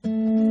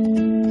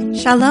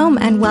Shalom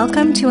and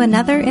welcome to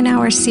another in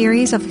our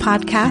series of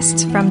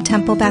podcasts from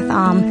Temple Beth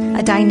Am,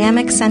 a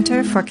dynamic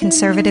center for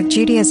conservative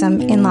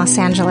Judaism in Los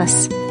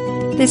Angeles.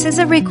 This is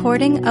a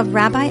recording of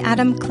Rabbi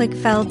Adam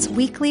Kligfeld's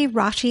weekly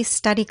Rashi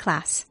study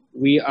class.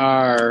 We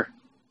are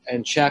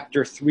in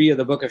chapter 3 of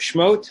the book of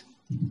Shemot,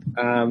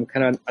 kind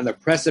of on the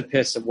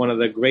precipice of one of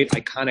the great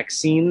iconic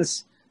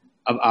scenes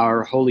of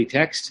our holy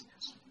text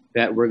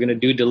that we're going to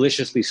do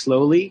deliciously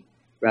slowly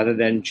rather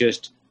than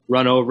just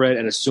run over it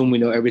and assume we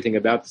know everything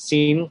about the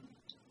scene.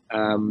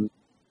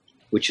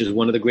 Which is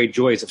one of the great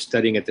joys of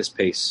studying at this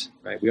pace,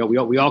 right?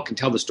 We all can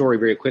tell the story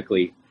very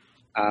quickly,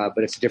 but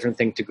it's a different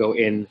thing to go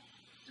in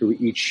through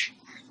each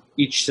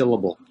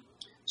syllable.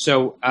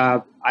 So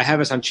I have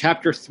us on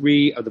chapter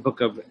 3 of the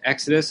book of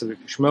Exodus, of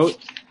Shemot,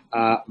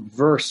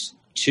 verse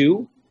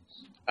 2,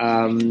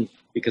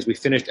 because we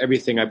finished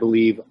everything, I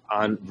believe,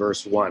 on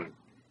verse 1.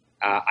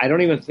 I don't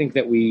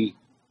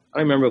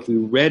remember if we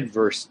read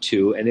verse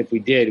 2, and if we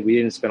did, we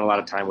didn't spend a lot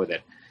of time with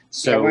it.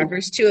 So we're on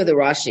verse 2 of the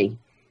Rashi.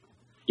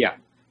 Yeah.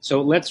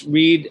 So let's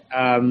read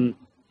the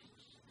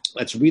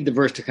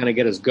verse to kind of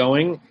get us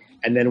going,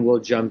 and then we'll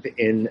jump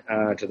in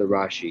to the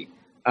Rashi.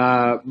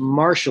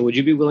 Marshall, would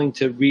you be willing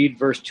to read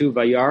verse 2,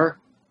 Vayera,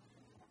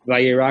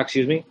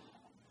 excuse me?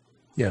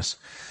 Yes.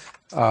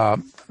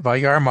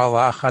 Vayar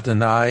malach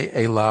Adonai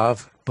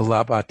elav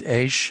b'labat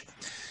esh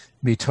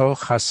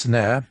mitoch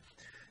hasneh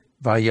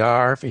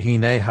vayar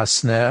v'hinei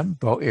hasneh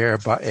bo'er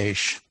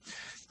ba'esh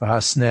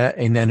v'hasneh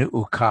einenu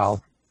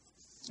ukal.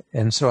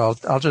 And so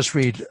I'll just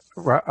read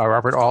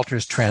Robert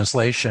Alter's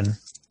translation.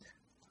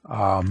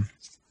 And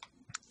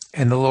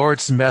the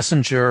Lord's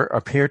messenger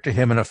appeared to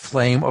him in a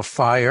flame of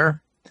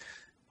fire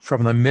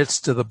from the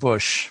midst of the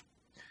bush.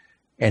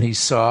 And he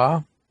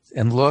saw,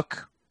 and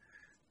look,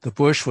 the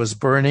bush was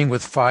burning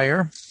with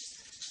fire,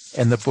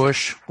 and the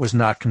bush was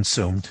not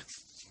consumed.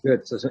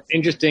 Good. So some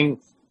interesting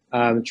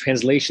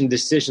translation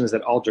decisions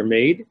that Alter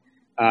made.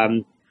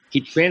 He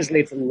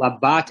translates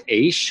Labat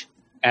Eish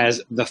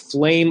as the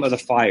flame of the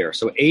fire.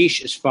 So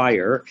Eish is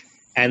fire,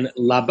 and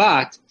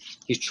Labat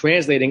he's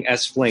translating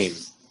as flame.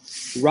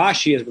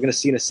 Rashi, as we're going to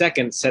see in a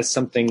second, says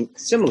something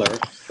similar,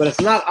 but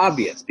it's not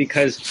obvious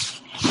because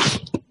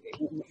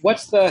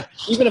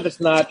even if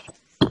it's not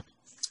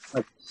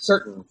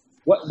certain,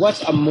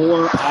 what's a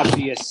more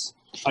obvious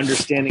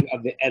understanding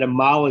of the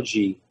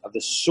etymology of the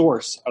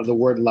source of the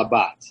word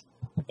Labat?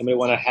 Anybody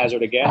want to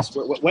hazard a guess?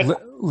 What?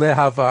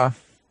 Lehava.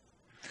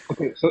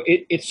 Okay, so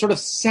it sort of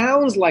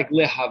sounds like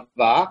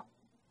lehava,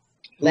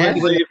 right?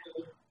 And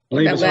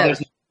lehava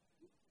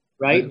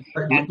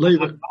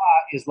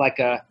is like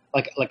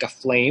a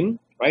flame,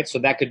 right? So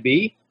that could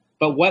be.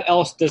 But what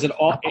else does it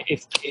all?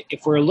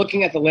 If we're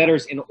looking at the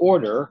letters in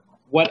order,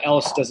 what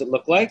else does it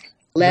look like?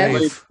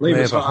 Lev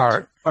is a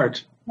heart.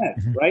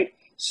 Mm-hmm. Right.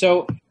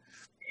 So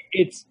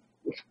it's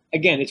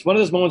one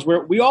of those moments where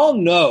we all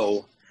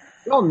know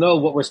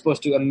what we're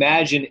supposed to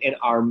imagine in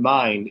our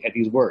mind at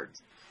these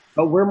words.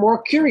 But we're more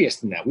curious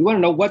than that. We want to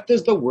know, what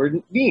does the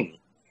word mean?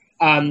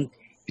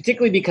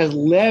 Particularly because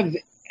lev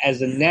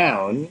as a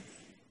noun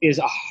is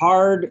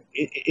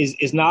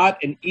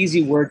not an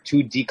easy word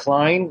to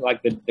decline,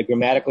 like the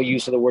grammatical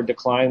use of the word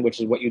decline, which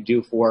is what you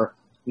do for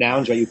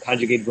nouns, right? You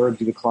conjugate verbs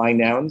to decline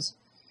nouns.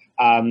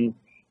 And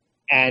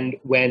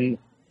when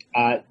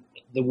the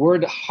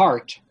word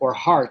heart or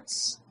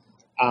hearts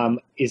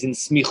is in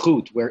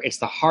smichut, where it's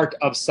the heart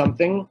of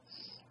something,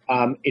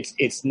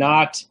 it's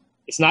not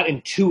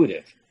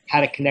intuitive how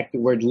to connect the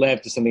word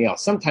lev to something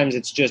else. Sometimes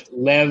it's just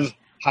lev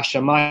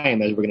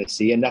hashamayim, as we're going to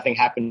see, and nothing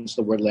happens to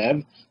the word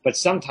lev. But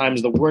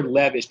sometimes the word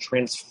lev is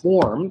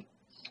transformed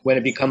when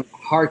it becomes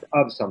heart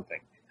of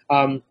something.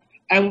 And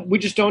we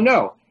just don't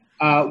know.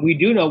 We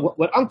do know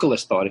what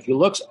Onkelos thought. If you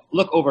look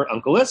over at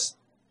Onkelos,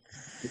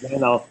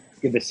 then I'll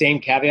give the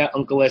same caveat.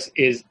 Onkelos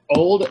is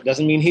old,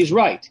 doesn't mean he's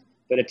right,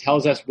 but it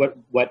tells us what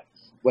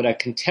a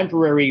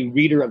contemporary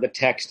reader of the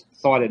text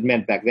thought it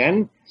meant back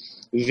then.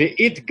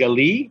 Ve'it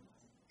gali,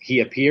 he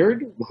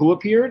appeared. Who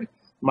appeared?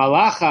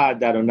 Malacha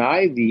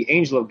Adonai, the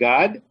angel of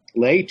God,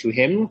 lay to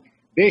him.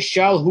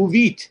 Beshal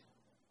huvit,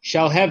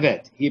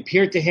 shalhevet. He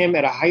appeared to him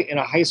in a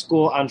high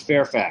school on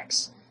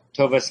Fairfax.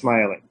 Tova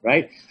smiling,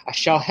 right? A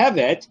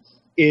shalhevet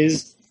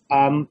is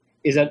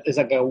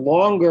like a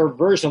longer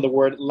version of the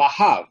word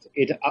lahav,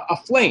 a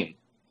flame.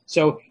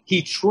 So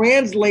he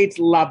translates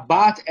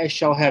labat as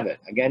shalhevet.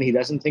 Again, he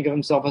doesn't think of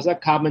himself as a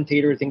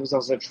commentator. He thinks of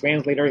himself as a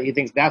translator. He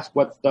thinks that's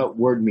what the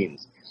word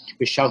means.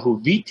 Beshal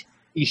huvit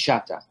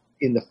ishata,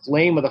 in the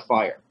flame of the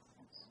fire.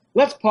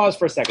 Let's pause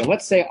for a second.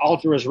 Let's say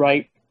Alter is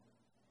right.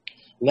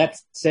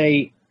 Let's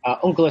say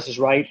Onkelos is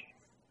right.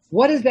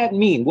 What does that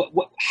mean?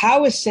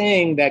 How is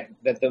saying that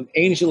the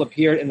angel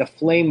appeared in the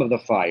flame of the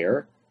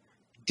fire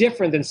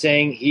different than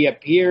saying he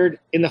appeared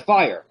in the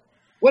fire?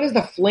 What does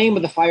the flame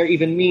of the fire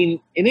even mean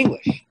in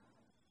English?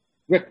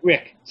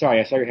 Rick,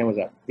 sorry, I saw your hand was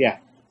up. Yeah,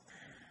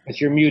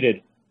 but you're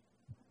muted.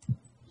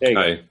 There you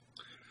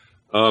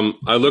go.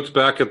 I looked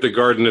back at the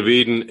Garden of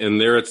Eden,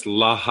 and there it's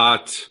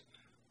lahat.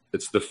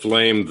 It's the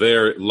flame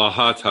there,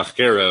 lahat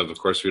hacherev. Of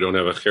course, we don't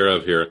have a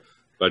cherev here,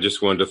 but I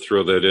just wanted to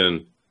throw that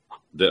in.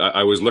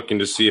 I was looking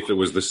to see if it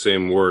was the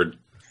same word.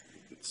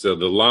 So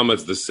the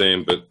lama's the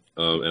same, but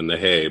and the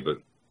hay, but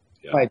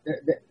yeah. Right.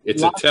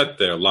 It's a tet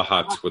there,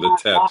 lahat with a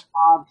tet.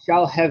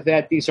 Shall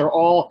hevet. These are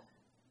all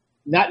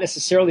not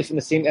necessarily from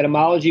the same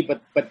etymology,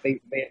 but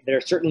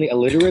they're certainly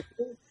alliterative.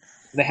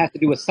 They have to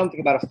do with something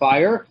about a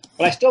fire.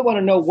 But I still want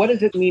to know, what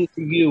does it mean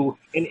for you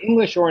in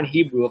English or in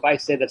Hebrew if I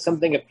say that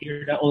something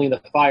appeared not only in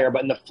the fire,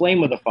 but in the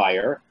flame of the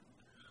fire?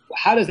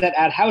 How does that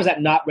add? How is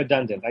that not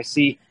redundant? I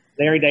see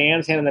Larry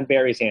Diane's hand and then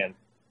Barry's hand.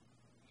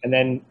 And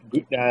then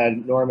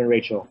Norm and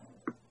Rachel.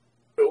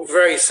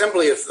 Very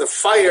simply, if the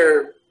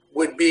fire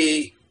would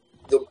be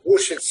the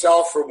bush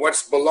itself or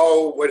what's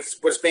below,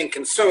 what's being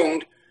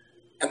consumed,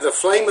 and the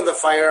flame of the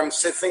fire, I'm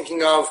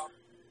thinking of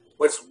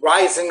what's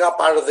rising up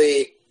out of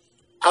the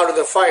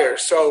fire.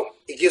 So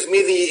it gives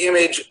me the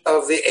image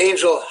of the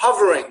angel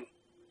hovering,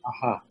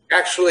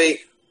 actually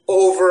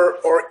over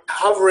or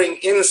hovering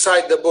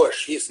inside the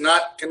bush. He's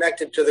not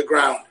connected to the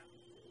ground.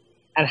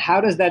 And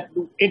how does that,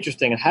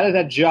 interesting, and how does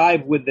that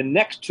jive with the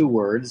next two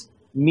words,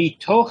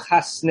 mitoch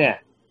hasneh?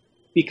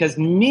 Because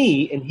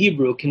me in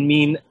Hebrew can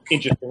mean,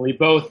 interestingly,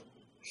 both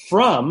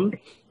from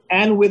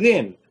and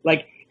within.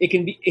 Like it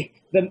can be,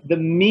 the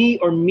me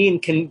or mean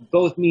can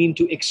both mean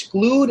to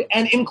exclude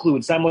and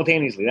include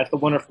simultaneously. That's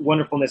the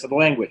wonderfulness of the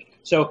language.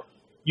 So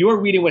your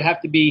reading would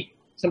have to be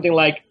something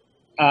like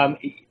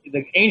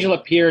the angel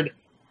appeared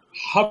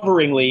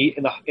hoveringly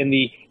in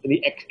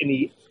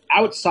the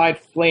outside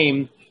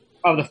flame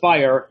of the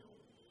fire,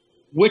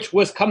 which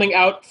was coming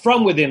out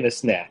from within the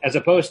sneh, as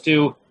opposed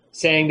to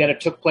saying that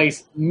it took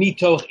place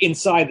mitoch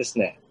inside the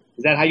sneh.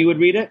 Is that how you would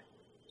read it?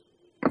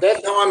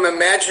 That's how I'm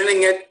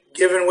imagining it,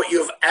 given what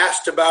you've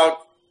asked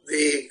about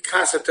the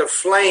concept of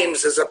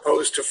flames as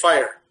opposed to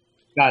fire.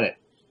 Got it.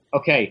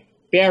 Okay.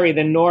 Barry,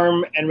 then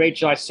Norm and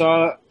Rachel. I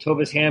saw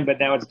Tova's hand, but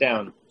now it's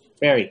down.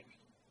 Barry.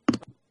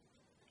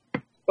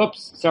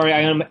 Oops. Sorry,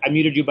 I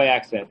muted you by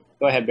accident.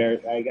 Go ahead, Barry.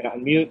 I got to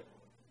unmute.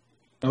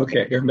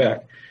 Okay, you're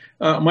back.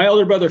 My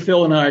older brother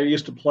Phil and I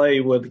used to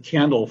play with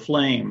candle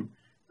flame.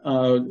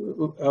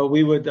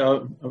 We would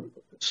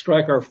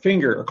strike our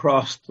finger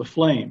across the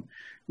flame.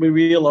 We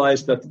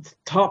realized that the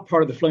top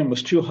part of the flame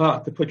was too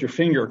hot to put your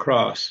finger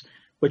across.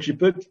 But you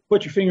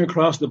put your finger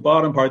across the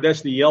bottom part,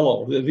 that's the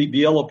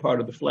yellow part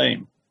of the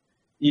flame.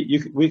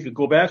 We could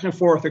go back and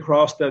forth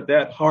across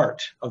that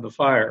heart of the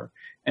fire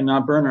and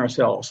not burn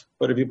ourselves.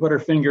 But if you put our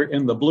finger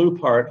in the blue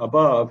part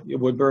above, it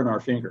would burn our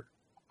finger.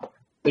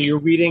 So you're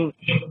reading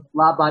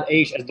Labat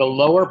Eish as the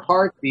lower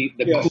part, the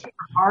yes. cooler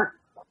part?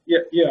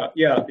 Yeah.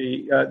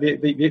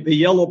 The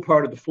yellow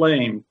part of the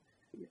flame.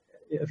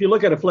 If you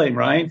look at a flame,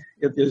 right,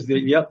 it is the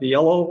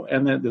yellow,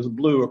 and then there's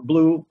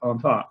blue on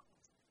top.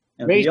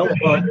 And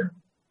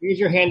Raise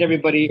your hand,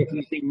 everybody, if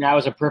you think now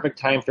is a perfect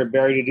time for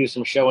Barry to do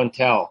some show and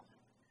tell.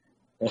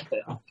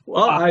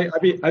 Well,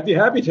 I'd be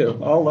happy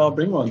to. I'll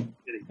bring one.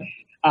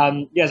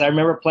 Yes, I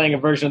remember playing a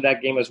version of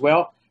that game as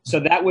well. So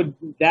that would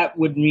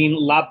mean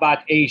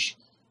Labat Eish,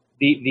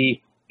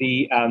 the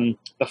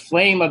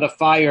flame of the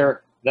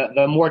fire,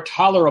 the more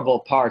tolerable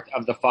part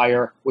of the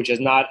fire, which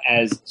is not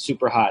as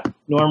super hot.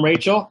 Norm,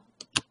 Rachel?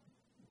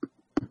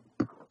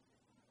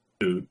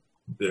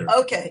 There.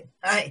 Okay.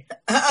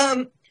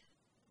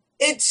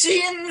 It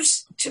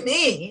seems to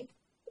me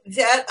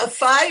that a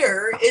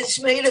fire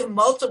is made of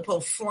multiple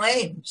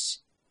flames,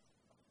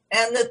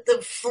 and that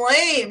the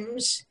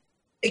flames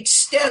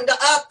extend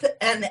up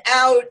and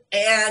out,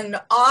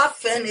 and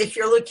often, if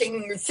you're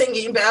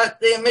thinking about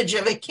the image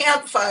of a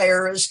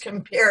campfire as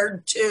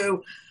compared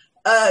to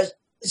a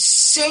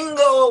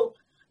single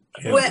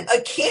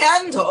a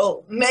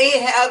candle may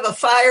have a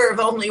fire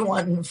of only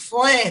one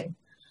flame.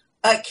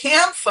 A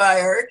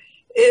campfire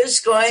is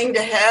going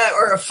to have,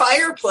 or a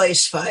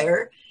fireplace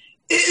fire,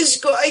 is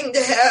going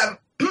to have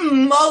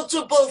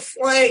multiple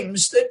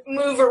flames that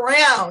move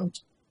around.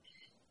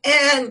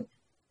 And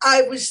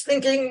I was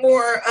thinking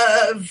more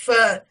of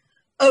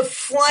a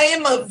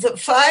flame of the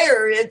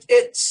fire.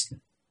 It's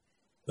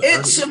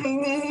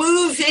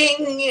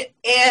moving,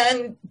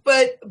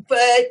 but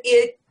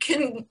it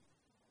can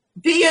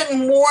be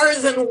in more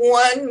than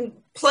one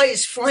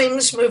place.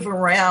 Flames move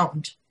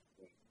around.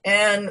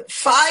 And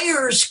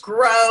fires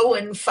grow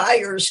and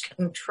fires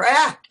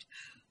contract,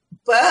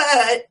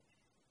 but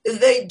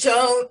they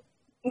don't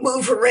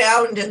move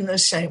around in the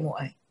same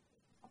way.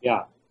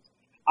 Yeah.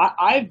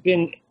 I've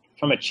been,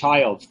 from a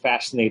child,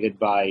 fascinated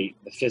by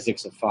the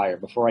physics of fire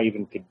before I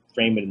even could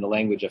frame it in the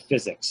language of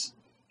physics.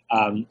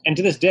 And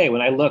to this day,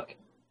 when I look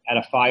at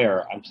a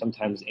fire, I'm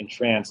sometimes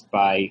entranced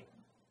by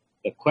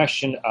the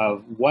question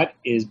of what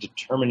is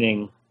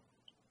determining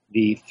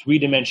the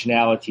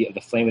three-dimensionality of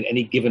the flame at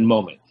any given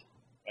moment.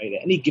 Right?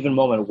 At any given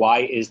moment, why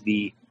is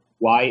the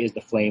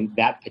flame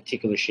that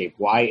particular shape?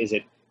 Why is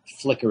it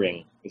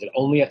flickering? Does it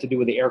only have to do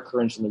with the air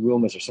currents in the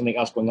room? Is there something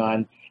else going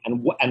on?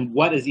 And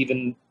what is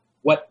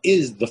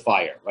the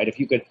fire? Right? If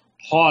you could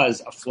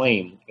pause a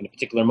flame in a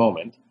particular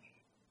moment,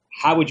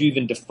 how would you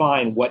even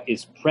define what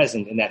is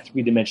present in that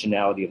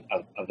three-dimensionality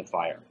of the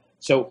fire?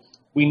 So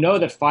we know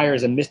that fire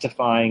is a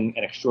mystifying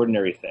and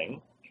extraordinary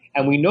thing.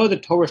 And we know the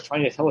Torah is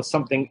trying to tell us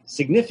something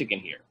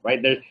significant here,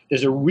 right?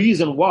 There's a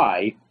reason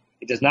why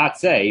it does not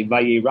say,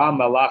 Vayira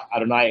malach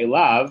Adonai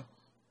elav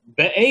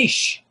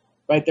be'esh,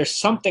 right? There's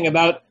something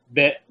about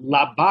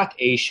labat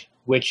esh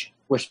which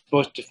we're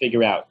supposed to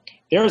figure out.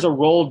 There is a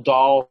Roald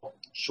Dahl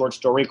short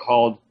story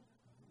called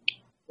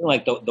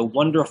like the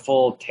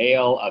Wonderful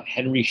Tale of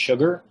Henry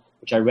Sugar,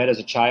 which I read as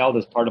a child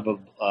as part of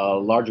a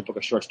larger book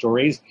of short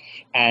stories.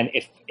 And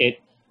it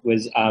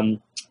was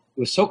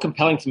so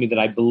compelling to me that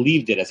I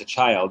believed it as a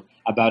child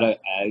about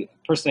a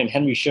person named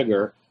Henry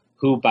Sugar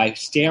who, by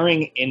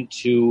staring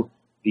into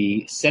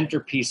the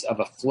centerpiece of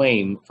a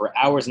flame for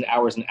hours and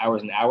hours and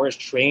hours and hours,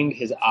 trained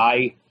his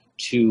eye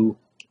to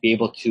be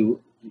able to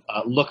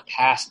look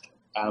past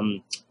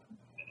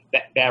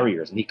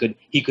barriers, and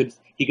he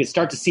could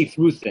start to see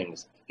through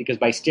things, because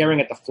by staring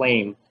at the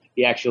flame,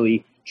 he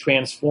actually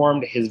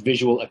transformed his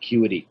visual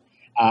acuity.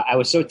 I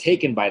was so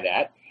taken by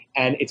that,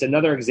 and it's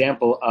another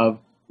example of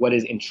what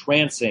is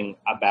entrancing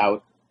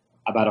about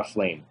a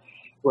flame.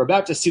 We're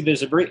about to see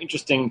there's a very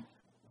interesting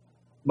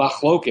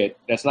machloket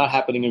that's not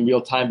happening in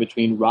real time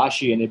between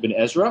Rashi and Ibn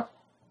Ezra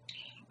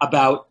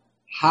about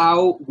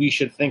how we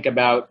should think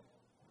about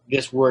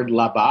this word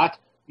labat.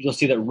 You'll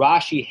see that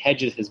Rashi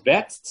hedges his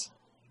bets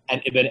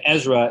and Ibn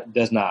Ezra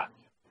does not.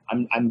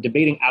 I'm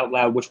debating out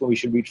loud which one we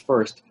should read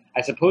first.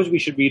 I suppose we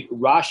should read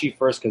Rashi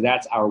first because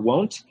that's our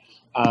wont,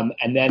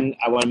 and then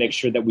I want to make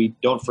sure that we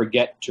don't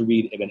forget to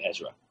read Ibn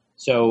Ezra.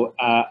 So,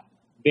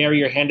 Barry,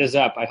 your hand is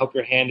up. I hope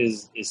your hand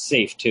is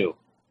safe too.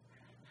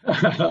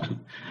 I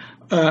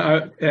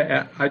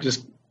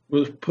just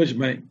was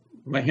pushing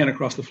my hand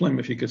across the flame,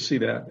 if you could see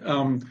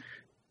that.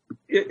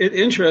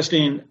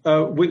 Interesting.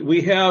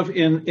 We have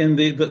in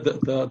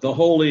the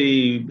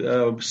holy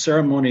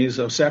ceremonies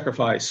of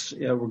sacrifice.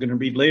 We're going to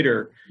read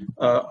later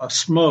a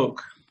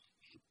smoke,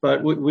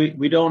 but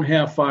we don't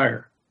have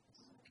fire.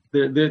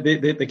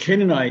 The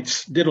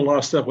Canaanites did a lot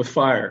of stuff with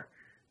fire,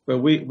 but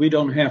we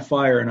don't have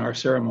fire in our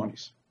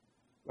ceremonies.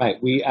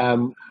 Right. We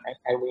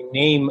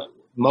name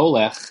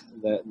Molech,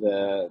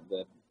 the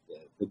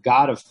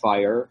god of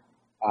fire,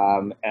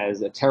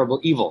 as a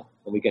terrible evil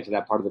when we get to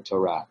that part of the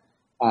Torah.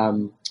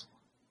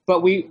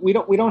 But we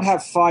don't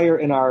have fire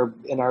in our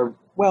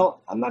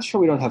well, I'm not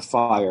sure we don't have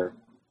fire.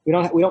 We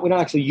don't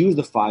actually use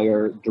the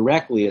fire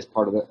directly as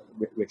part of the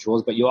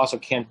rituals, but you also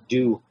can't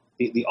do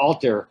the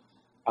altar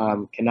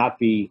cannot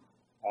be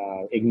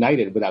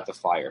ignited without the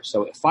fire.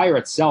 So fire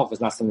itself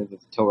is not something that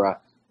the Torah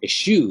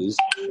eschews.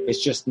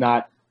 It's just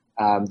not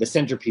the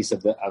centerpiece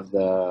of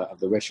the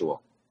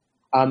ritual.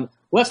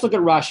 Let's look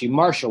at Rashi.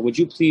 Marshall, would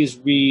you please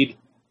read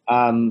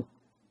the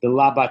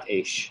Labat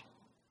Esh?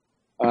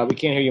 We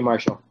can't hear you,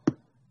 Marshall.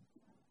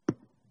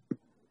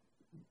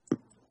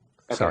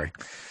 Okay. Sorry.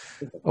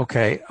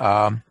 Okay.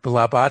 The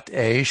Labat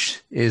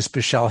Esh is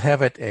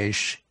B'Shalhevet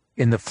Esh,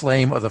 in the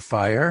flame of the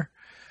fire,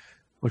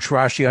 which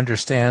Rashi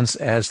understands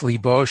as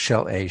Libo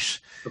Shel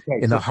Esh,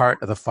 in the heart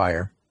of the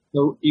fire.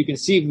 So you can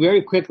see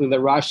very quickly that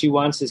Rashi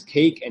wants his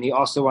cake, and he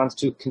also wants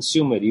to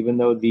consume it, even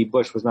though the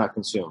bush was not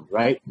consumed,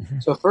 right? Mm-hmm.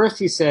 So first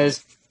he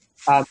says,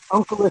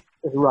 Uncle is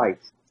right.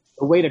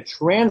 The way to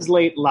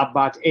translate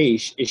Labat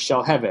Esh is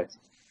Shalhevet.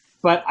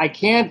 But I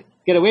can't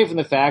get away from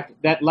the fact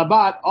that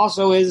Labat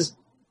also is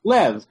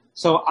Lev.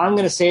 So I'm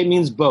going to say it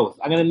means both.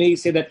 I'm going to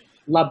say that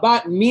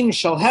Labat means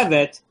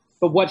Shalhevet,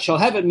 but what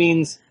Shalhevet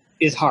means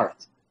is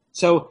heart.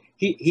 So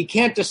he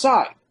can't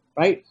decide,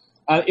 right?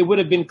 It would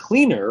have been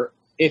cleaner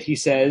if he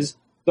says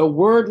the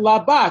word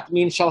Labat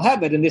means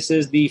Shalhevet, and this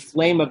is the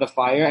flame of the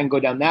fire, and go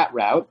down that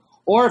route.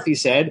 Or if he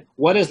said,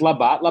 what is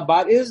Labat?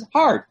 Labat is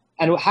heart.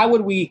 And how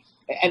would we,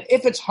 and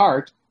if it's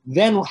heart,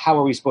 then how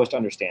are we supposed to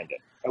understand it?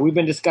 And we've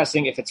been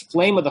discussing if it's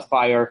flame of the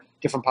fire,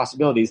 different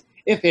possibilities.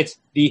 If it's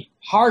the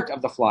heart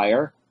of the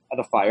fire,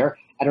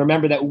 and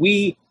remember that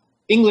we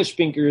English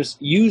speakers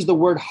use the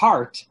word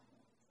heart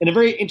in a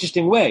very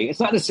interesting way. It's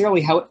not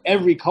necessarily how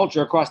every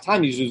culture across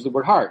time uses the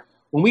word heart.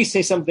 When we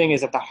say something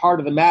is at the heart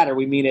of the matter,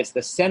 we mean it's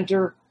the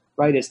center,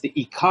 right? It's the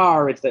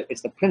ikar,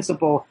 it's the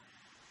principle.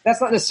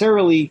 That's not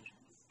necessarily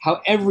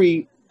how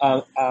every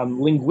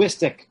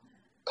linguistic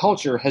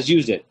culture has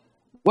used it.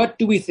 What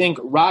do we think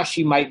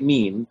Rashi might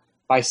mean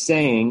by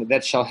saying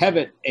that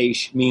Shalhevet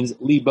Eish means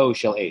Libo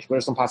Shel Eish? What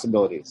are some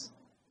possibilities?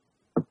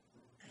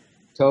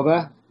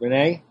 Tova,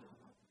 Renee?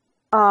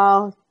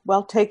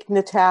 Well, taking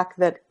the tack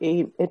that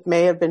it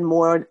may have been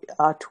more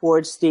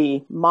towards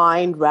the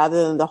mind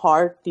rather than the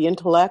heart, the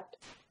intellect,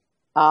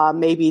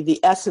 maybe the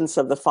essence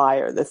of the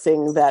fire, the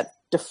thing that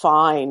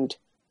defined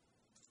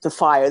the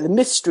fire, the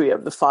mystery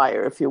of the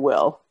fire, if you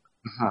will.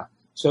 Uh-huh.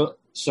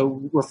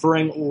 So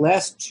referring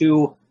less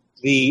to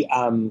the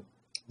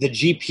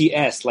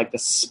GPS, like the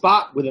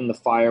spot within the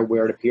fire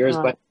where it appears,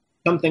 but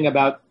something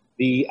about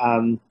the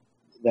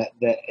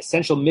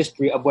essential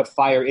mystery of what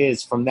fire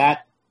is from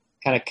that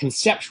kind of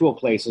conceptual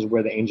place is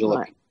where the angel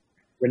appears.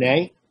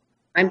 Renee?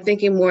 I'm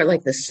thinking more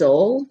like the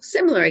soul,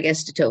 similar, I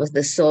guess, to Tova,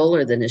 the soul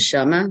or the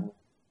neshama.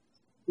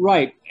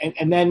 Right.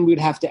 And then we'd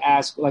have to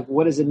ask, like,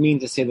 what does it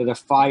mean to say that a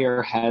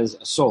fire has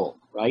a soul,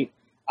 right?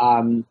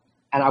 And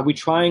are we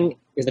trying,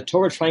 Is the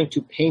Torah trying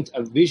to paint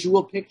a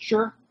visual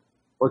picture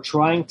or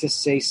trying to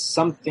say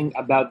something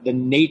about the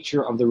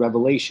nature of the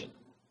revelation?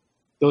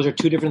 Those are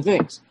two different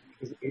things.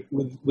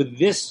 With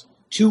this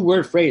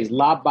two-word phrase,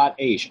 la bat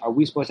eish, are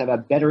we supposed to have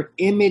a better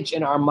image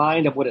in our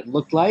mind of what it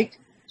looked like?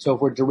 So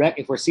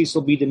if we're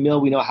Cecil B.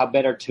 DeMille, we know how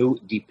better to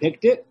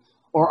depict it?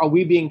 Or are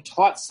we being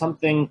taught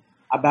something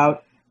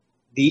about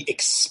the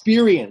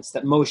experience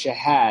that Moshe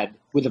had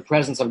with the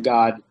presence of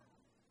God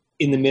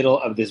in the middle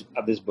of this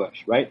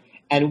bush, right?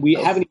 And we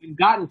haven't even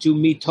gotten to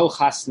mitoch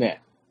hasneh,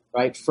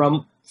 right?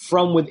 From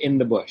within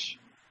the bush,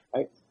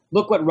 right?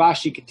 Look what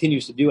Rashi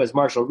continues to do as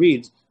Marshall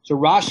reads. So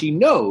Rashi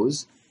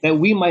knows that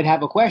we might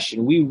have a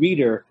question. We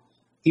reader,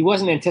 he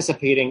wasn't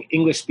anticipating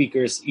English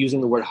speakers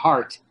using the word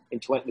heart in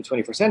the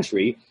 21st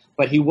century,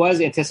 but he was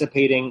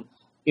anticipating,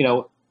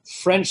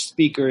 French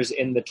speakers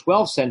in the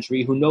 12th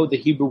century who know the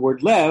Hebrew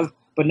word lev,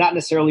 but not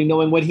necessarily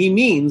knowing what he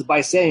means by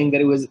saying that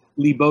it was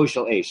libo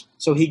shel eish.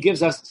 So he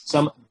gives us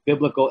some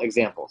biblical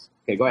examples.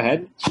 Okay, go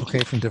ahead. Okay,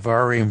 from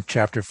Devarim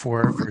chapter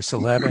 4, verse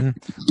 11,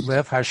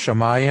 lev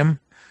hashamayim,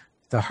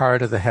 the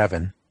heart of the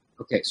heaven.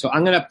 Okay, so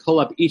I'm going to pull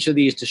up each of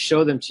these to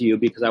show them to you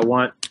because I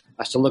want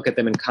us to look at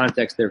them in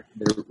context. They're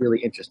really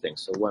interesting.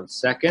 So 1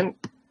 second.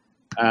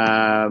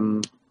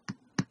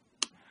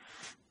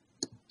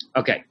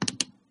 Okay.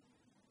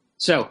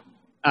 So,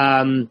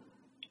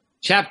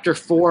 chapter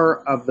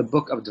 4 of the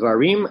book of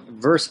Devarim,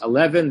 verse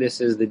 11,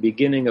 this is the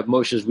beginning of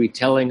Moshe's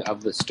retelling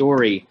of the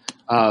story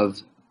of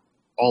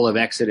all of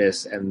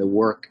Exodus and the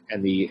work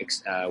and the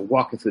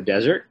walking through the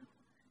desert.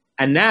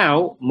 And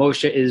now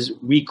Moshe is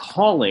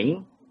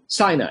recalling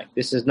Sinai.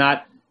 This is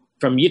not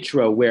from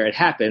Yitro where it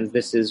happens.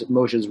 This is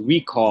Moshe's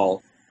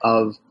recall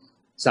of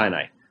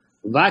Sinai.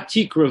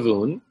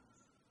 Vatikravun,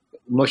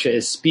 Moshe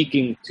is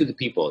speaking to the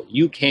people.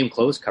 You came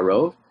close,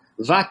 Karov.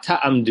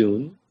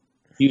 Vata'amdun,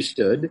 you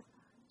stood.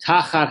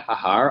 Tachat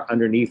hahar,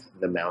 underneath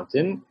the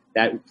mountain.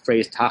 That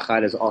phrase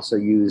tachat is also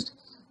used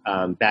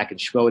back in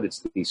Shemot.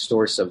 It's the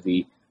source of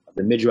the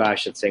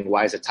Midrash. It's saying,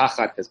 why is it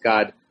tachat? Because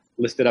God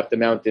lifted up the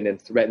mountain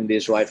and threatened the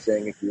Israelites,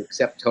 saying, if you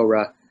accept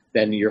Torah,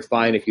 then you're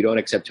fine. If you don't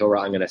accept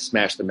Torah, I'm going to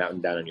smash the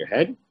mountain down on your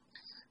head.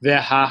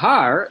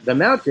 V'hahar, the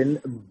mountain,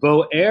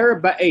 bo'er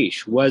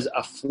ba'esh, was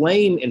a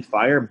flame in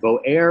fire.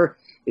 Bo'er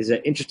is an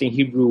interesting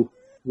Hebrew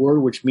word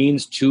which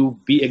means to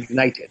be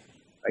ignited,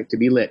 right? To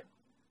be lit.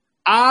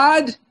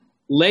 Ad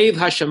Lev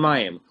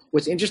Hashamayim.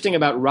 What's interesting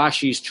about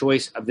Rashi's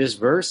choice of this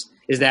verse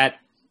is that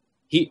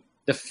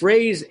the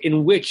phrase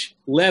in which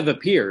Lev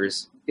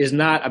appears is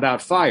not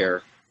about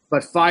fire,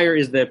 but fire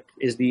is the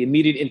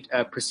immediate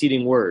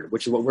preceding word,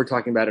 which is what we're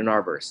talking about in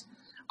our verse.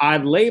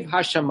 Ad Lev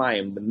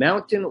Hashamayim. The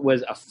mountain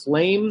was a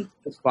flame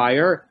of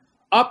fire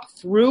up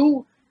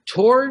through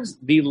towards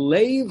the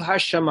Lev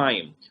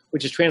Hashamayim,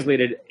 which is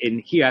translated in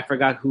here. I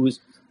forgot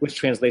which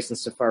translation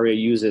Sefaria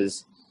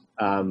uses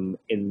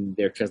in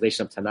their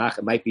translation of Tanakh.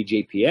 It might be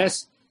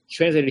JPS. It's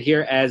translated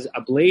here as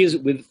ablaze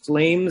with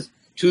flames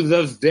to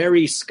the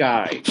very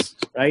skies,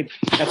 right?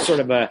 That's sort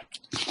of a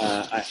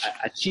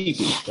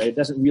cheeky, right? It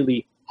doesn't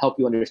really help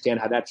you understand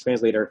how that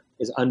translator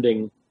is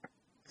understanding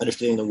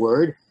the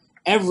word.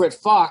 Everett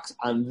Fox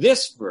on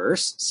this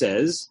verse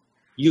says,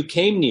 you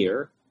came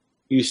near,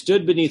 you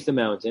stood beneath the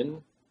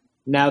mountain.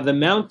 Now the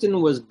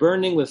mountain was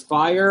burning with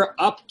fire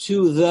up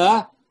to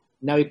the,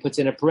 now he puts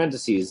in a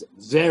parentheses,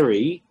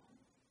 very,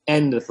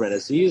 end of the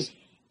parentheses,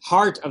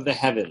 heart of the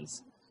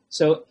heavens.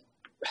 So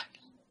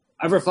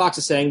Everett Fox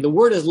is saying the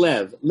word is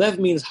lev. Lev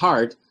means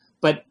heart,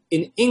 but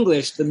in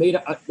English, the way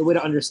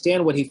to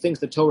understand what he thinks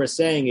the Torah is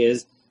saying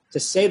is to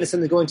say that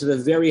something's going to the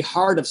very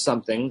heart of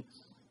something.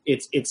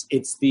 It's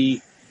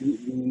the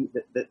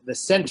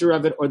center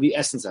of it or the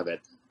essence of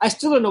it. I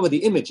still don't know what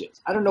the image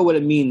is. I don't know what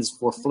it means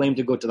for flame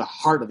to go to the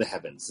heart of the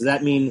heavens. Does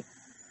that mean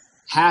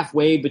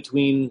halfway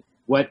between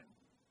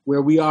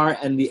where we are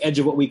and the edge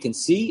of what we can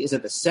see? Is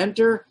it the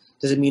center?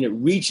 Does it mean it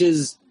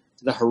reaches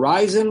to the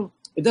horizon?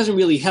 It doesn't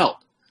really help.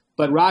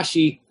 But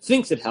Rashi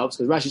thinks it helps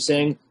because Rashi is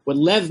saying what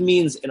Lev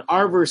means in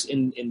our verse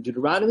in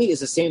Deuteronomy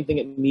is the same thing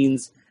it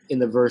means in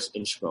the verse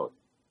in Shemot.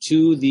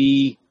 To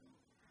the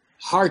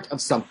heart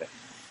of something,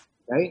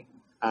 right?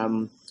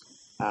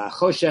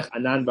 Choshech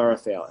anan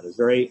barafel, and it's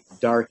very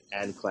dark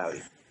and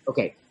cloudy.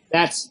 Okay,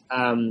 that's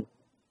the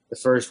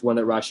first one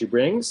that Rashi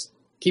brings.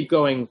 Keep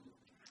going,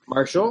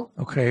 Marshall.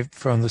 Okay,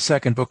 from the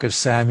second book of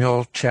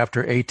Samuel,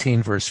 chapter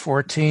 18, verse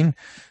 14,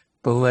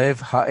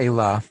 Belev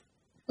ha'elah.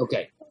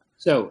 Okay,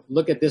 so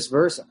look at this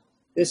verse.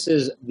 This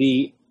is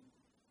the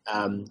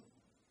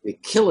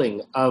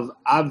killing of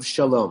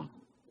Avshalom.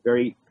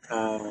 Very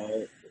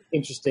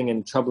interesting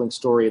and troubling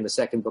story in the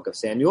second book of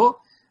Samuel.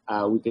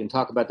 We can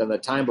talk about that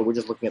another time, but we're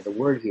just looking at the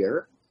word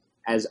here.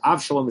 As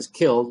Avshalom is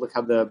killed, look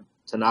how the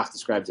Tanakh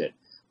describes it.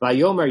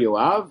 Vayomer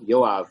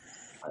Yoav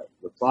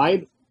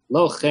replied,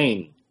 Lo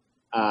chen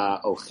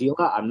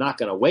ochila, I'm not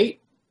going to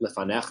wait,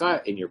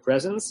 lefanecha, in your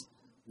presence.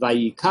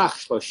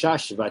 Vayikach shlosha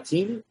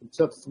shvatim, he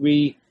took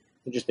 3,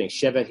 interesting,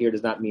 shevet here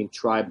does not mean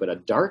tribe, but a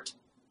dart,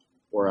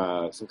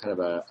 or some kind of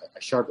a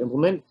sharp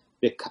implement.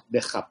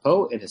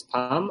 Bechapo, in his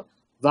palm.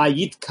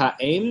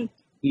 Vayitkaem,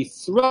 he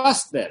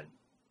thrust them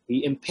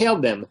He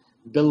impaled them,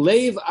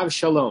 belev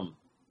Avshalom,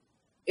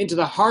 into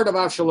the heart of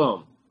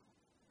Avshalom.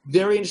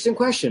 Very interesting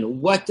question.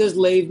 What does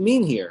lev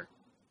mean here?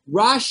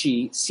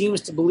 Rashi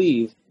seems to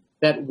believe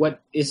that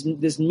what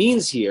this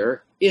means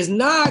here is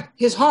not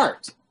his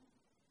heart.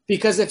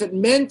 Because if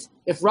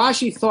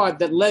Rashi thought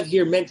that lev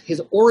here meant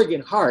his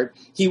organ heart,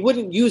 he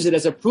wouldn't use it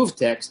as a proof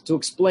text to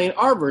explain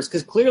our verse,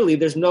 because clearly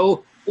there's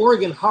no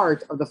organ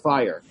heart of the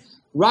fire.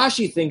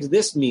 Rashi thinks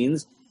this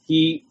means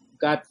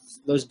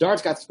those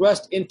darts got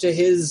thrust into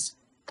his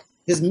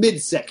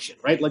midsection,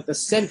 right? Like the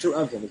center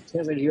of him. It's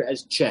translated here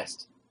as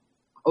chest.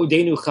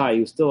 Odenu Chai, he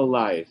was still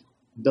alive.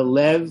 The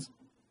lev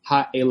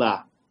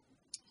ha'elah.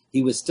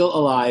 He was still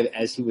alive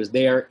as he was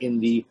there in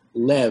the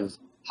lev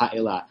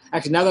ha'elah.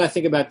 Actually, now that I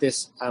think about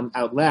this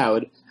out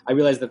loud, I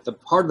realize that the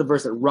part of the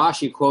verse that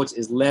Rashi quotes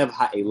is lev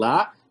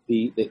ha'elah,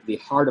 the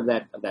heart of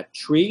that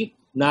tree,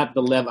 not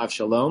the lev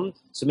Avshalom.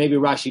 So maybe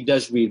Rashi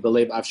does read the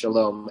lev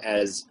Avshalom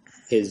as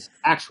his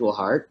actual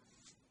heart.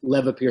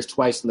 Lev appears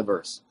twice in the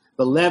verse.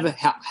 The lev it's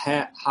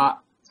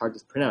hard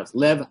to pronounce,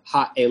 lev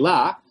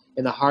ha'elah,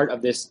 in the heart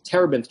of this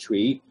terebinth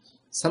tree,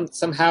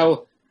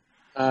 somehow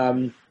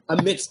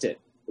amidst it.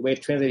 The way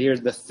it's translated here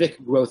is the thick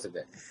growth of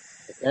it.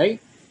 Okay?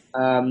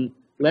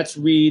 Let's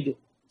read.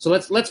 So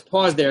let's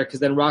pause there, because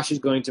then Rashi is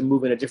going to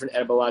move in a different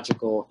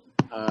etymological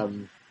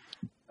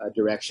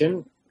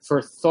direction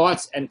for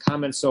thoughts and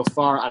comments so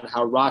far on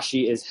how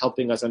Rashi is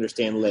helping us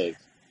understand lev.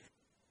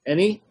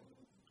 Any?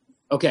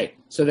 Okay.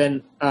 So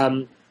then,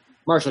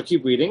 Marshall,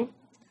 keep reading.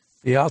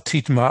 V'al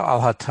titma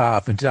al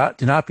hatav, and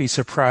do not be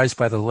surprised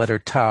by the letter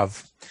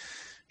tav.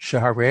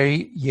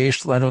 Shaharei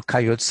yesh lenu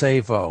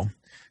kayotsevo,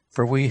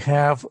 for we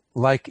have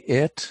like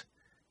it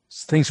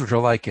things which are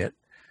like it.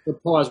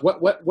 But pause.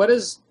 What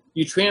is,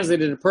 you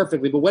translated it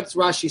perfectly, but what's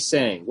Rashi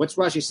saying? What's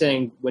Rashi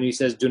saying when he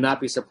says, "Do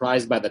not be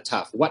surprised by the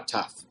tough"? What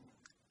tough?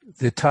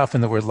 The tough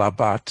in the word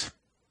labat.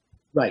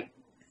 Right.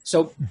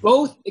 So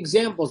both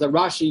examples that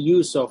Rashi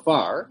used so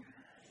far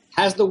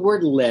has the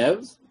word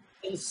lev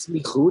in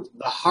smichut,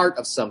 the heart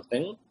of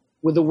something,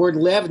 with the word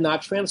lev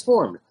not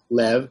transformed.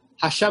 Lev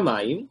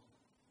hashamayim,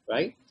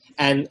 right?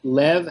 And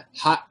lev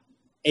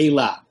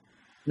ha'elah.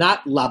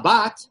 Not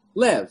labat,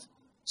 lev.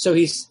 So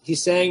he's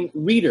saying,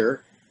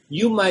 reader,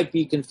 you might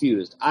be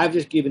confused. I've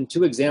just given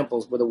two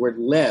examples where the word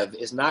lev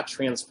is not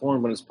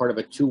transformed when it's part of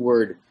a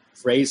two-word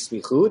phrase,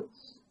 smichut.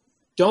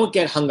 Don't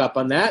get hung up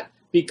on that,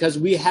 because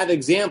we have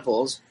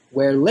examples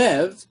where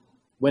lev,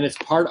 when it's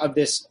part of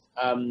this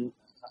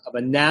of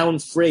a noun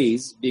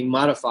phrase being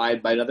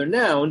modified by another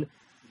noun,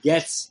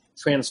 gets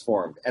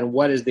transformed. And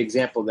what is the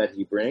example that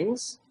he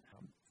brings?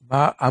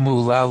 Ma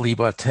amula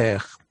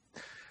libatech.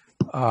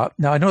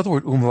 Now, I know the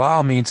word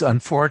umla means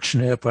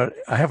unfortunate, but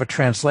I have a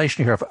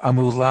translation here of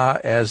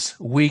amula as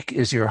weak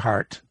is your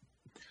heart.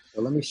 So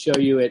let me show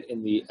you it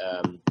in the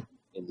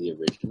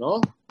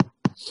original.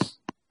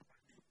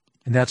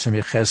 And that's from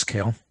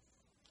Yechezkel.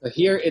 So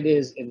here it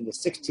is in the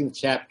 16th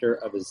chapter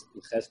of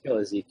Yechezkel,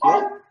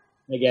 Ezekiel.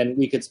 Again,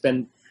 we could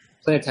spend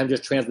plenty of time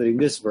just translating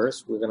this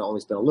verse. We're going to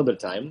only spend a little bit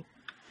of time.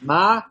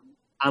 Ma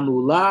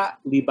amula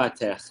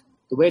libatech.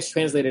 The way it's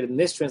translated in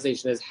this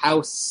translation is,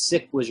 how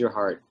sick was your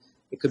heart?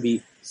 It could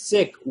be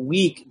sick,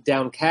 weak,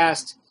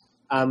 downcast.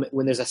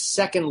 When there's a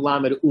second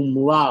lamed,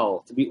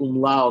 umlal. To be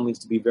umlal means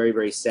to be very,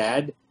 very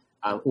sad.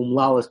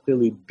 Umlal is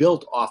clearly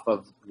built off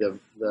of the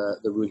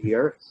root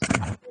here.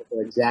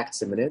 They're exact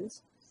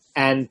synonyms.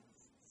 And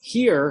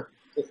here,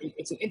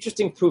 it's an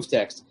interesting proof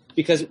text,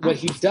 because what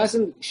he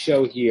doesn't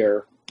show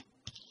here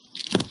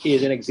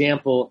is an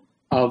example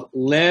of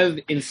lev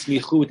in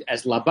smichut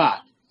as labat.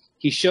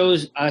 He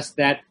shows us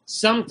that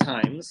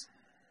sometimes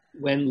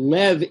when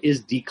lev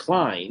is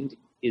declined,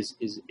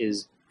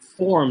 is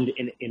formed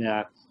in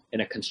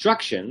a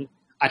construction,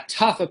 a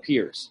taf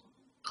appears.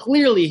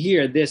 Clearly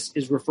here, this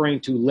is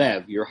referring to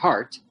lev, your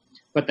heart,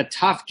 but the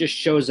taf just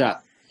shows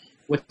up.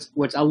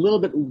 What's a little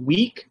bit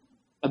weak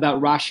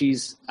about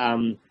Rashi's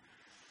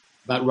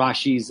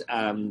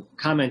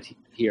comment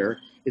here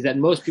is that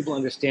most people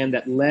understand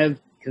that lev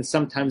can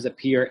sometimes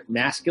appear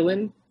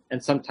masculine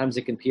and sometimes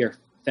it can appear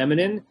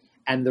feminine.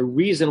 And the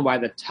reason why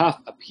the taf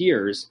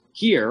appears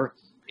here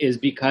is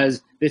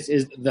because this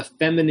is the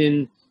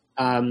feminine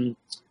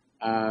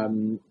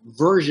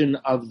version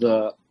of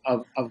the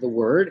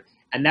word,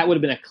 and that would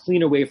have been a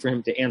cleaner way for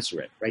him to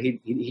answer it, right?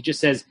 He just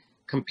says,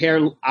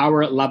 compare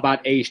our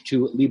labat eish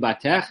to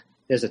libatech.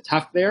 There's a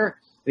taf there,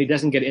 but he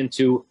doesn't get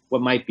into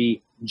what might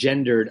be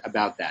gendered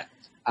about that.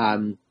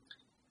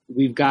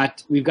 We've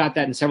got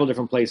that in several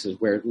different places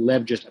where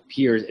lev just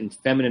appears in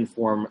feminine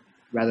form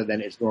rather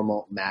than its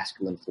normal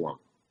masculine form.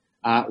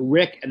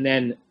 Rick, and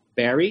then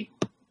Barry.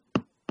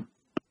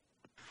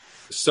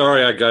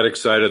 Sorry, I got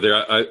excited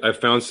there. I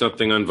found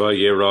something on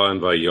Vayera and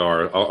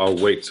Vayar. I'll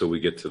wait till we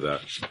get to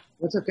that.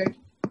 That's okay.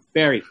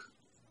 Barry.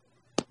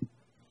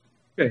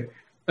 Okay.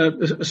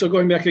 So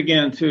going back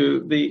again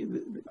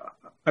to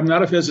I'm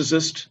not a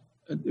physicist,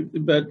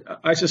 but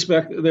I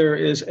suspect there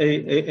is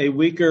a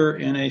weaker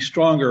and a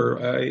stronger,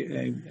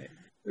 a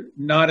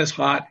not as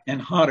hot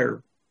and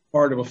hotter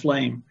part of a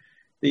flame.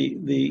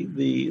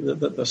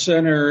 the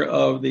center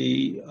of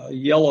the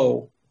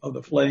yellow of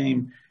the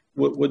flame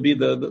would be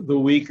the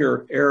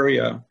weaker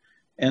area,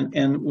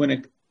 and when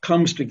it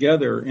comes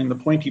together in the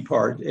pointy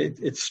part,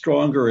 it's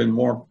stronger and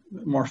more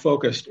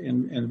focused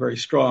and very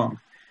strong.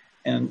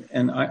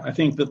 And I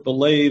think that the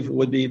lave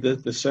would be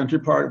the center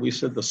part. We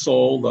said the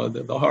soul,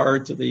 the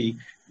heart, the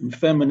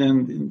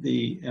feminine,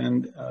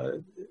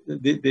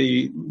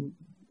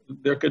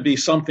 there could be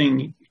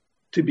something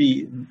to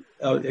be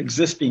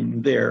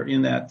existing there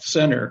in that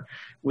center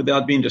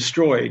without being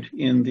destroyed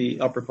in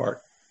the upper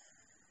part.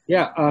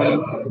 Yeah,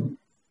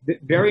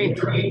 very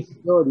intriguing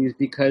abilities,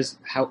 because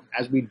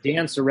as we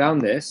dance around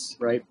this,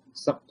 right,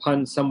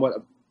 pun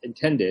somewhat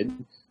intended,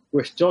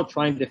 we're still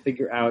trying to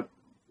figure out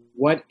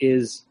what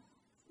is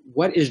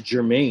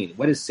germane,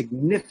 what is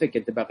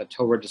significant about the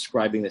Torah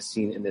describing the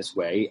scene in this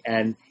way.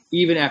 And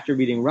even after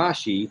reading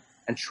Rashi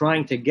and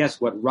trying to guess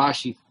what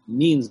Rashi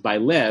means by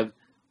lev,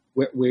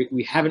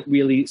 we haven't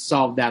really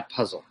solved that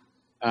puzzle.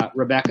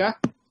 Rebecca?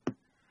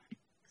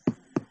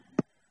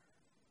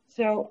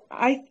 So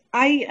I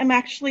am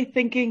actually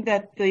thinking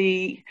that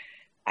I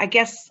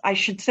guess I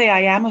should say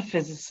I am a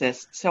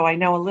physicist, so I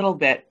know a little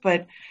bit,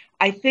 but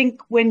I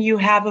think when you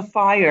have a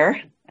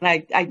fire,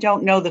 and I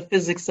don't know the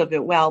physics of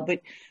it well,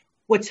 but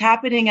what's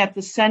happening at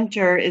the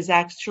center is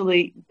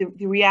actually,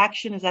 the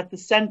reaction is at the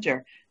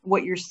center.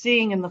 What you're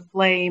seeing in the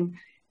flame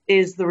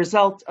is the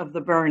result of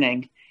the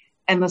burning.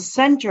 And the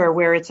center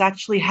where it's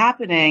actually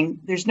happening,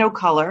 there's no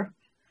color.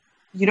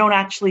 You don't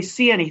actually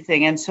see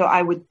anything. And so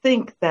I would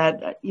think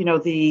that,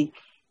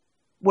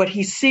 what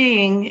he's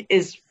seeing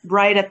is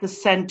right at the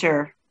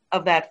center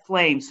of that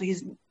flame. So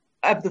he's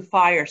of the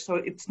fire. So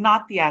it's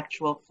not the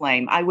actual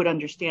flame. I would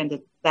understand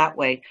it that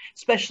way,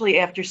 especially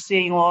after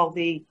seeing all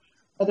the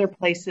other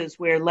places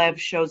where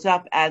lev shows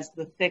up as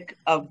the thick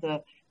of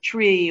the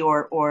tree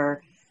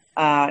so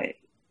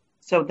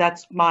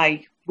that's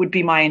would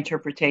be my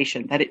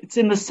interpretation, that it's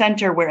in the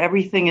center where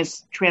everything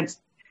is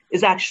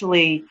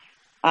actually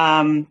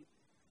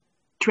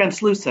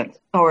translucent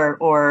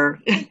or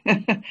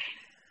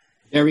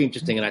Very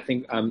interesting. And I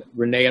think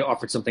Renee had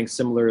offered something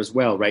similar as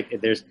well, right?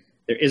 There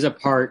is a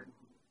part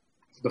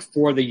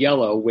before the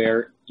yellow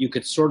where you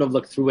could sort of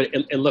look through it.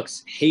 It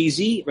looks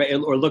hazy, right?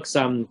 Or looks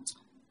not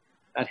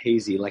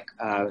hazy, like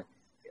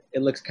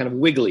it looks kind of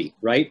wiggly,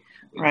 right?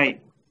 Right.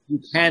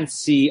 You can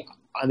see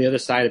on the other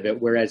side of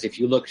it, whereas if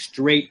you look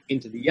straight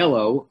into the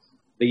yellow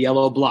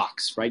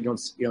blocks, right? You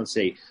don't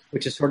see,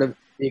 which is sort of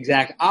the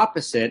exact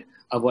opposite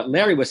of what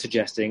Larry was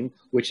suggesting,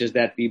 which is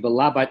that the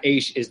Balabat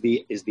Eish is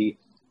the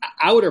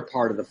outer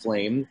part of the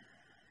flame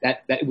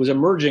that was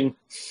emerging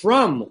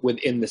from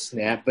within the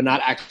snap, but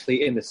not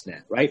actually in the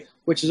snap, right?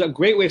 Which is a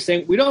great way of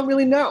saying we don't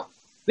really know.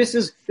 This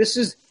is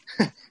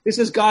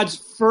God's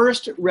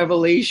first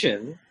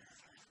revelation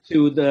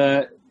to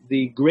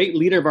the great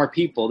leader of our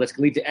people that's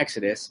going to lead to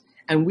Exodus,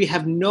 and we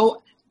have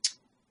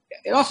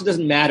it also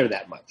doesn't matter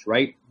that much,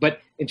 right?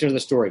 But in terms of the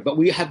story, but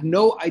we have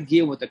no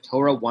idea what the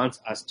Torah wants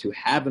us to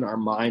have in our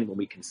mind when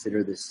we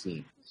consider this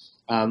scene.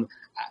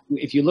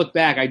 If you look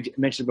back, I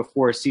mentioned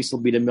before, Cecil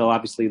B. DeMille,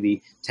 obviously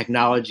the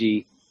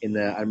technology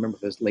I remember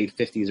it was late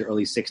 50s or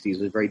early 60s,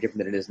 was very different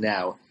than it is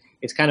now.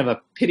 It's kind of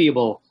a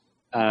pitiable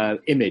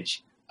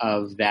image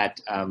of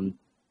that kind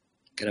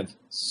of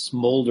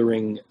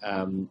smoldering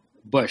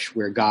bush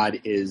where God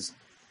is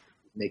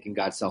making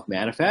God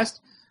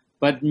self-manifest.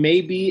 But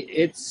maybe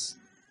it's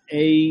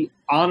a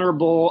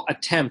honorable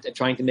attempt at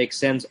trying to make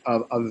sense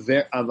of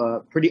a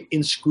pretty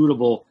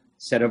inscrutable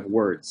set of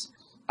words.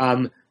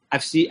 I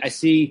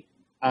see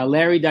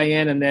Larry,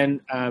 Diane, and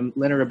then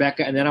Leonard,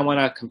 Rebecca, and then I want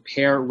to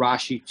compare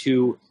Rashi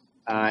to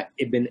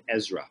Ibn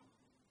Ezra.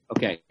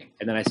 Okay,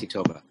 and then I see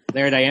Tova.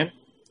 Larry, Diane?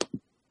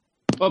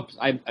 Oops,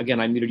 I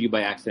muted you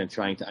by accident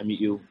trying to unmute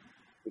you,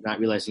 not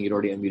realizing you'd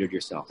already unmuted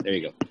yourself. There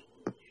you go.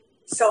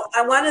 So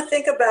I want to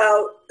think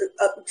about,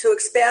 to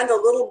expand a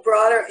little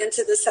broader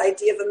into this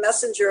idea of a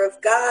messenger of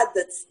God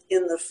that's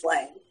in the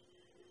flame.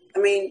 I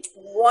mean,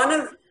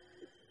 one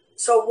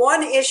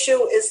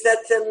issue is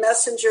that the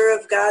messenger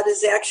of God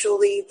is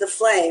actually the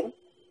flame,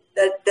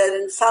 that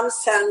in some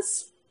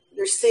sense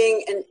you're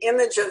seeing an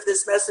image of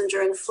this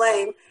messenger in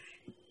flame,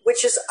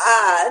 which is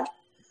odd,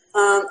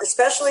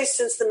 especially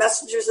since the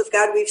messengers of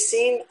God we've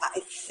seen, I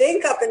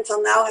think up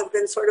until now, have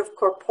been sort of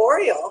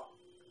corporeal,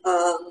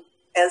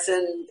 as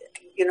in,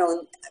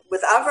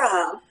 with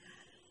Abraham.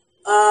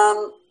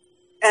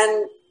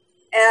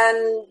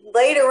 And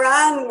later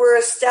on, we're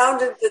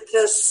astounded that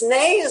the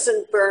sneh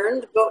isn't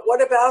burned, but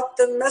what about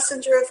the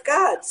messenger of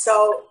God?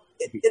 So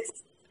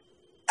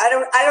I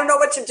don't know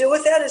what to do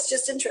with that. It's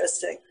just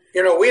interesting.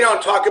 We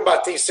don't talk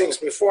about these things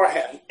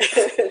beforehand.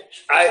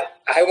 I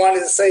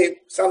wanted to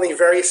say something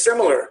very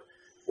similar.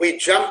 We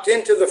jumped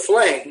into the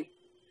flame.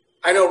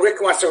 I know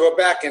Rick wants to go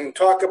back and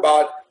talk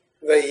about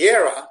the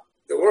Yera,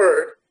 the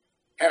word,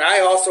 and I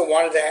also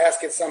wanted to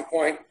ask at some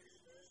point,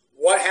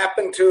 what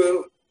happened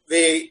to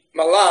the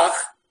Malach?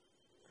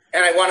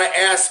 And I want to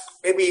ask,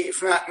 maybe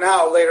if not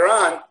now, later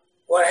on,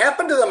 what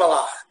happened to the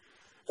Malach?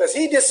 Because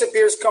he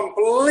disappears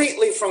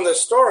completely from the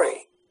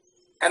story.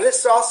 And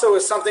this also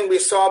is something we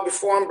saw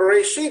before in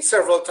Bereshit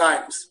several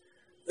times,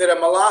 that a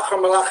malach or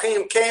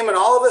malachim came and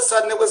all of a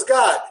sudden it was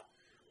God.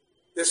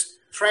 This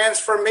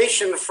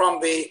transformation from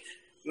the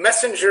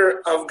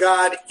messenger of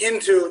God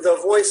into the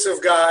voice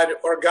of God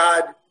or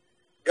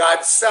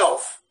God's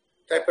self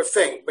type of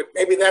thing. But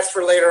maybe that's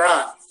for later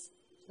on.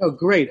 Oh,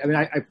 great. I mean,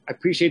 I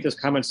appreciate those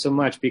comments so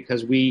much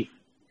because we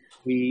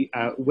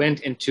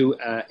went into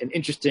an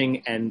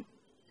interesting and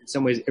in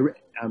some ways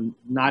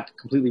not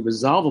completely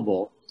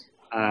resolvable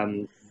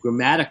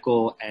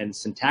grammatical and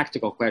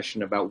syntactical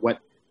question about what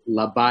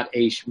labat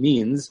eish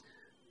means.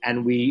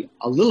 And we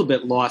a little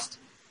bit lost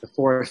the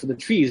forest for the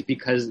trees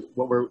because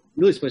what we're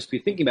really supposed to be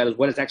thinking about is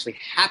what is actually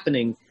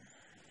happening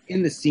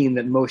in the scene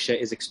that Moshe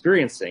is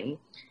experiencing.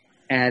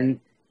 And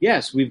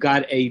yes, we've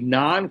got a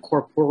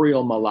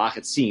non-corporeal malach,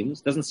 it seems.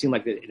 Doesn't seem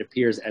like it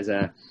appears as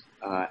a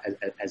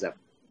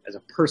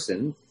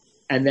person.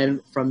 And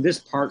then from this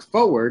part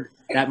forward,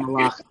 that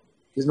malach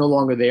is no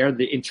longer there.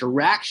 The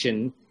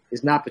interaction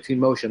is not between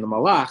Moshe and the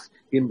malach.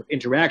 The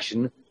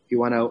interaction, if you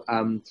want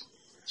to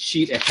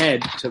sheet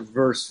ahead to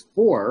verse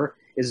 4,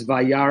 is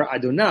Vayar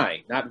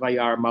Adonai, not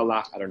Vayar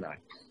Malach Adonai.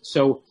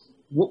 So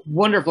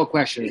wonderful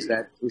questions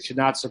that should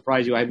not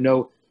surprise you. I have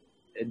no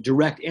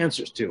direct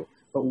answers to.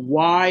 But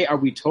why are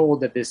we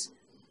told that this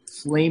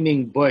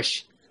flaming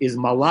bush is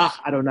Malach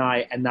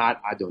Adonai and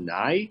not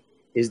Adonai?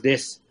 Is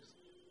this,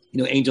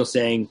 angel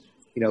saying,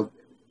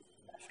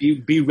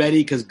 be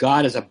ready because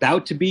God is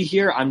about to be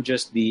here. I'm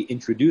just the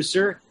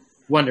introducer.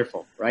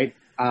 Wonderful, right?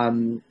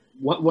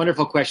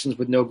 Wonderful questions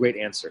with no great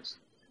answers.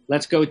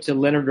 Let's go to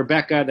Leonard,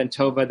 Rebecca, then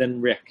Tova, then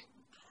Rick.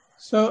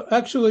 So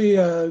actually,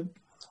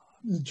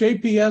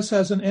 JPS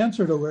has an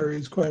answer to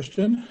Larry's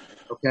question.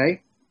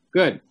 Okay,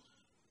 good.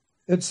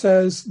 It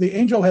says, the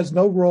angel has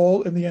no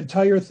role in the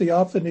entire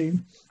theophany.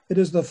 It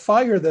is the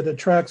fire that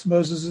attracts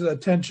Moses'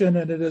 attention,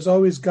 and it is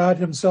always God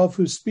himself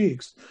who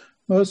speaks.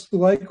 Most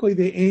likely,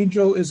 the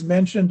angel is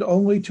mentioned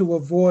only to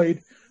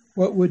avoid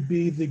what would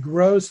be the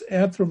gross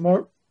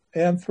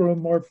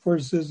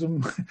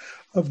anthropomorphism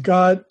of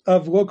God,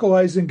 of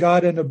localizing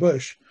God in a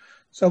bush.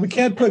 So we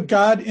can't put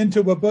God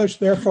into a bush,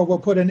 therefore we'll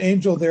put an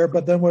angel there,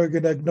 but then we're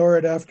going to ignore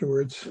it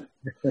afterwards.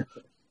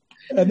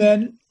 And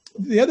then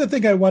the other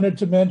thing I wanted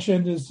to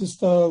mention is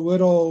just a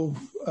little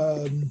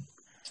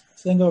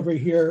thing over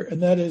here,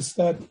 and that is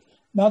that,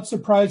 not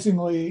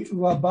surprisingly,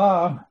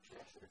 Labah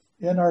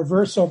in our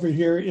verse over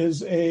here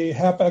is a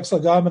hapax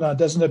legomena. It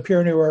doesn't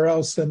appear anywhere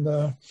else in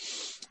the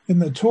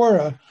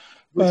Torah.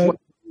 But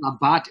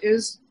Labat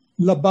is?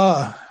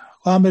 Labah,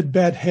 Lamed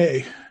Bet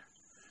Hey,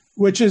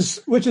 which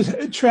is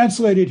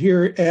translated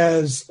here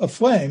as a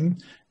flame,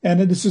 and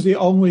this is the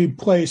only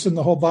place in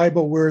the whole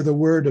Bible where the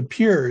word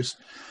appears.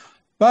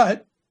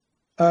 But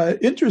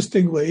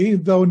interestingly,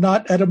 though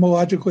not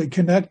etymologically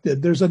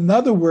connected, there's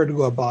another word,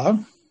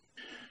 Labah,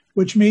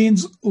 which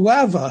means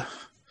lava.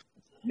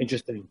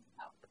 Interesting.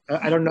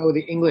 I don't know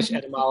the English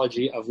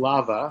etymology of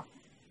lava.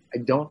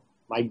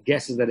 My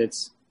guess is that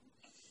it's,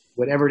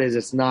 whatever it is,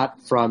 it's not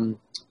from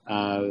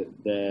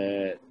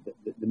the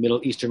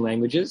Middle Eastern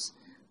languages.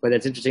 But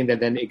it's interesting that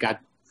then it got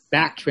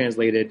back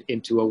translated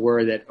into a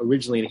word that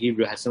originally in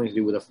Hebrew has something to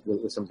do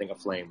with something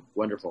aflame.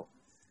 Wonderful.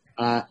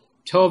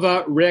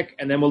 Tova, Rick,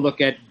 and then we'll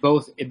look at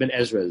both Ibn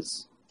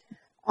Ezra's.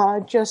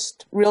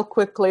 Just real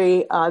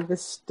quickly,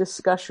 this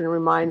discussion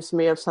reminds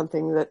me of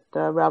something that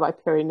Rabbi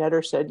Perry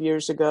Netter said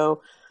years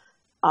ago,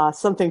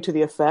 something to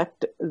the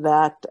effect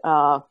that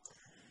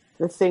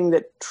the thing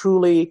that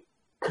truly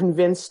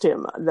convinced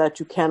him that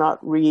you cannot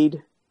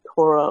read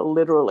Torah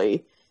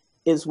literally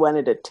is when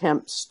it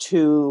attempts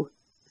to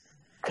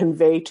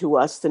convey to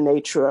us the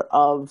nature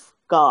of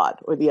God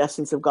or the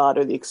essence of God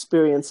or the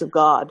experience of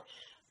God,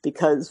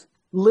 because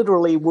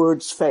literally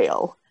words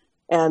fail.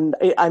 And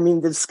I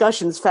mean, the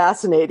discussion's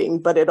fascinating,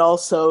 but it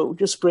also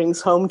just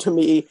brings home to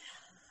me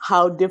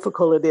how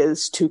difficult it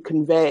is to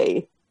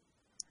convey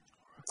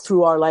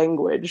through our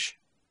language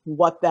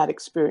what that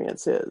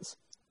experience is.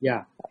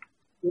 Yeah.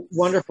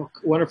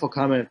 Wonderful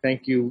comment.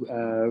 Thank you,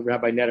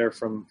 Rabbi Netter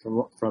from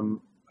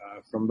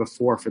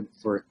before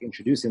for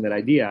introducing that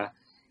idea.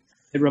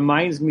 It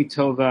reminds me,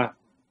 Tova,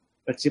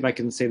 let's see if I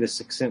can say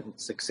this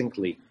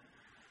succinctly.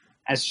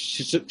 As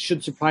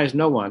should surprise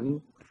no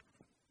one,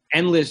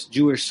 endless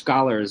Jewish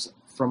scholars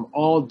from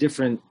all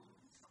different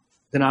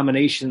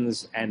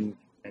denominations and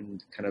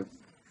kind of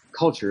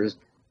cultures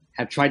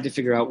have tried to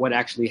figure out what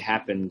actually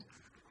happened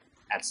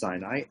at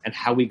Sinai and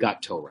how we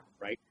got Torah,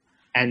 right?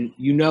 And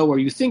or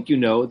you think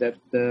that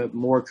the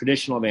more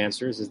traditional of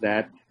answers is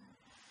that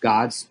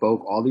God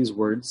spoke all these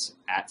words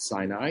at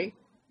Sinai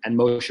and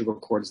Moshe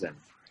records them.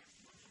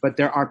 But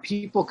there are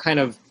people kind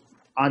of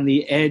on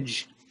the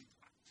edge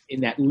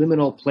in that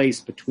liminal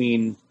place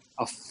between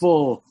a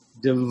full,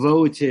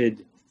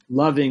 devoted,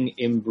 loving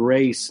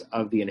embrace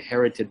of the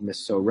inherited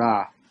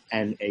Mesorah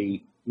and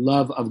a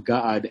love of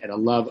God and a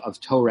love of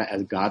Torah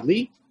as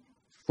godly,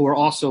 who are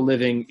also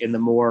living in the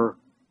more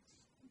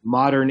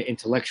modern,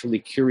 intellectually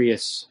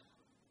curious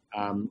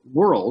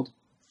world,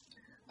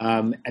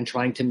 and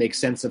trying to make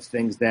sense of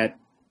things that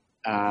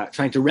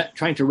trying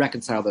to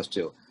reconcile those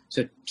two.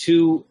 So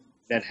two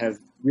that have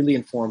really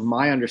informed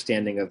my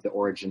understanding of the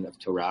origin of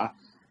Torah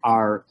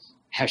are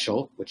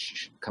Heschel, which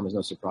should come as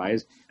no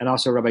surprise, and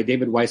also Rabbi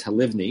David Weiss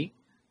Halivni,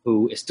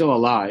 who is still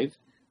alive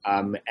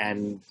and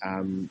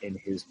in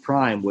his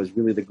prime was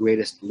really the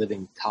greatest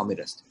living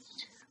Talmudist.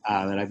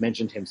 And I've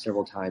mentioned him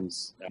several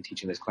times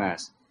teaching this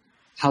class.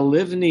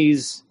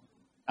 Halivni's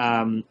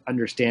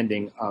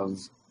understanding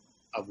of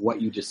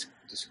what you just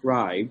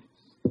described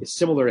is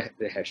similar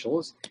to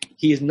Heschel's.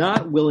 He is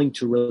not willing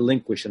to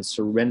relinquish and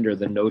surrender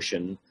the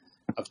notion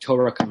of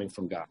Torah coming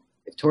from God.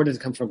 If Torah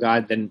doesn't come from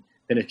God, then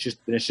it's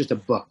just a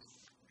book.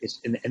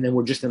 And then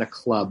we're just in a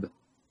club,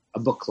 a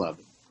book club,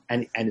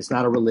 and it's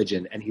not a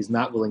religion. And he's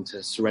not willing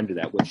to surrender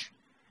that, which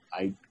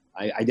I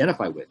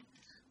identify with.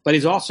 But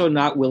he's also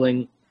not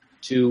willing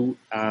to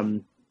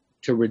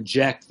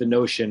reject the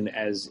notion,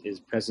 as is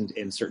present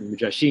in certain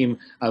midrashim,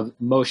 of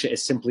Moshe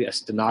as simply a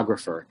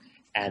stenographer,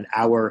 and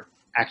our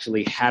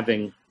actually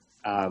having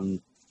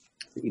the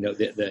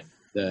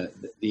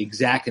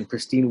exact and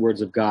pristine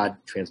words of God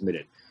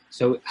transmitted.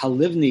 So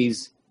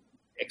Halivni's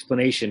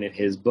explanation in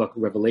his book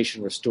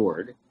Revelation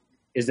Restored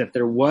is that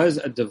there was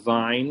a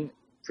divine,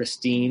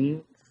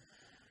 pristine,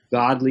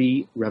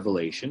 godly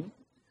revelation,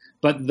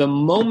 but the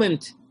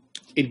moment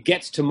it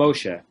gets to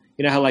Moshe,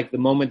 you know how like the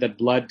moment that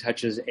blood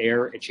touches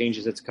air, it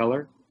changes its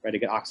color, right?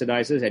 It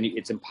oxidizes, and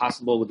it's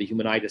impossible with the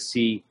human eye to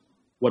see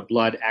what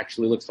blood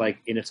actually looks like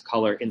in its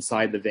color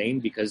inside the vein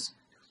because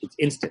it's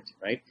instant,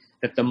 right?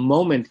 That the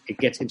moment it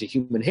gets into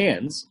human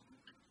hands,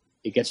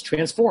 it gets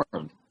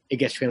transformed. It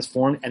gets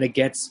transformed and it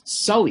gets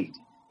sullied.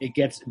 It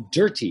gets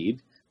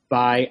dirtied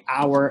by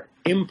our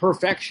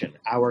imperfection,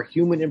 our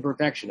human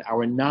imperfection,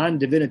 our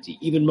non-divinity,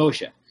 even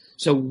Moshe.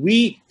 So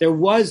there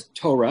was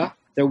Torah,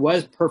 there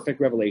was perfect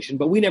revelation,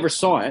 but we never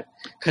saw it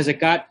because it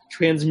got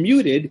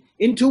transmuted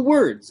into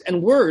words,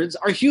 and words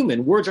are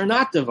human. Words are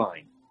not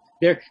divine.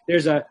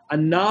 There's a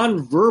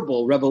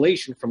non-verbal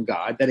revelation from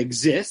God that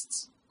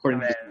exists, according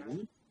to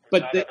the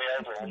but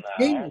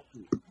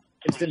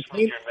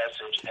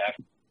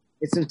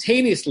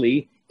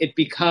instantaneously it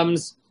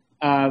becomes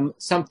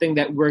something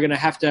that we're going to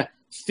have to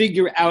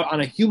figure out on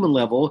a human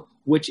level,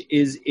 which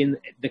is in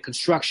the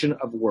construction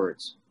of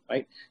words,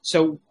 right?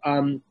 So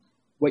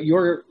what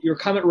your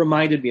comment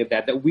reminded me of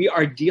that we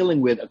are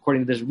dealing with,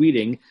 according to this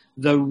reading,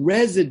 the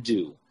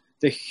residue,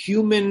 the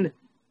human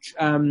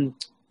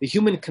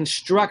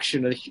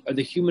construction, or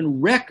the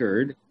human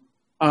record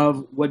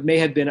of what may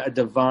have been a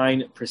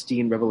divine,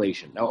 pristine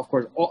revelation. Now, of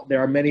course, there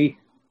are many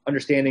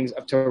understandings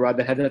of Torah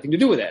that have nothing to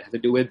do with that. Have to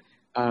do with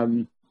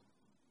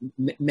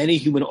many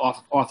human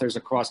authors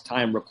across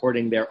time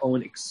recording their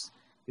own,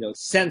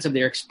 sense of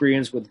their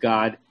experience with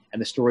God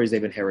and the stories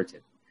they've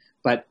inherited.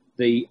 But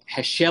the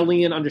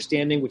Heschelian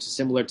understanding, which is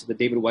similar to the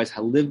David Weiss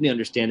Halivni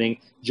understanding,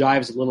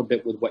 jives a little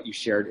bit with what you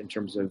shared in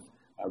terms of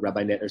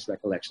Rabbi Nettler's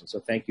recollection. So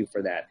thank you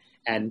for that.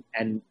 And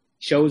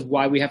shows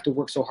why we have to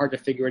work so hard to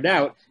figure it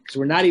out, because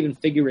we're not even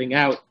figuring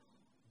out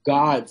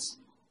God's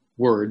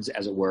words,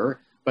 as it were,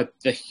 but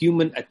the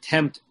human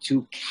attempt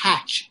to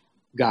catch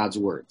God's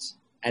words.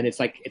 And it's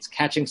like it's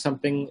catching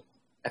something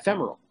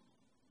ephemeral.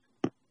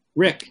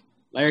 Rick,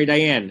 Larry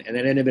Diane, and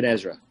then Ibn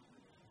Ezra.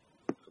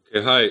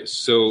 Okay, hi.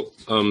 So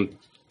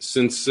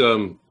since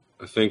I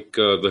think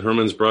the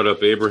Hermans brought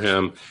up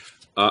Abraham,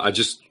 I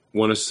just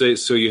want to say,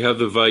 so you have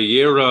the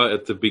Vayera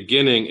at the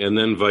beginning and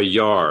then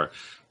Vayar.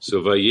 So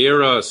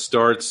Vayera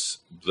starts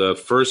the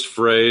first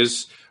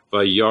phrase,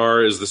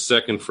 Vayar is the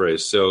second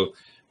phrase. So,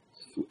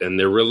 and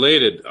they're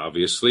related,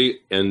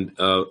 obviously, and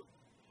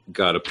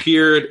God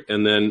appeared,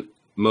 and then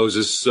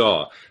Moses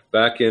saw.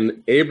 Back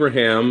in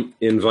Abraham,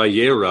 in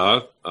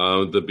Vayera,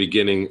 the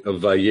beginning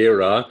of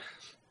Vayera,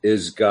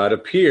 is God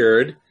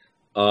appeared,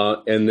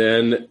 and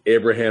then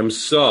Abraham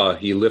saw.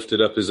 He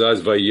lifted up his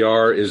eyes.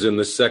 Vayar is in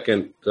the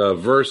second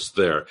verse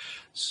there.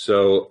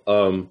 So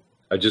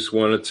I just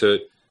wanted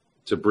to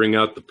bring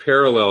out the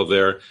parallel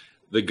there.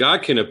 The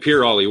God can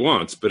appear all he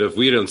wants, but if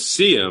we don't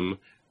see him,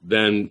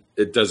 then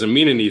it doesn't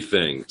mean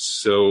anything.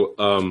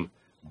 So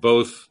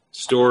both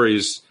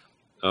stories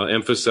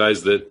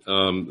emphasize that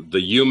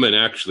the human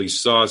actually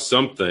saw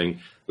something.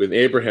 With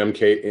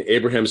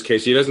Abraham's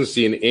case, he doesn't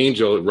see an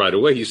angel right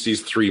away. He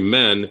sees three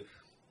men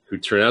who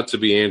turn out to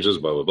be angels,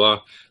 blah, blah,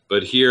 blah.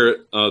 But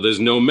here, there's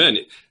no men.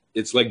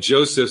 It's like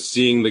Joseph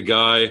seeing the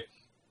guy,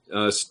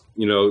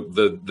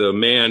 the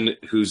man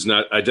who's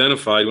not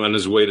identified on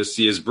his way to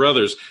see his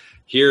brothers.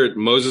 Here,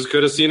 Moses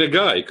could have seen a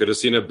guy. He could have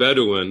seen a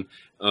Bedouin,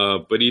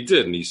 but he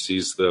didn't. He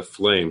sees the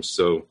flames.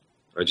 So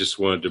I just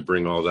wanted to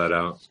bring all that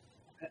out.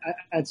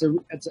 That's a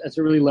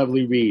really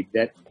lovely read.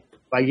 That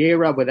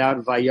Vayera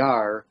without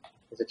Vayar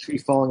is a tree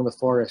falling in the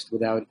forest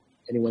without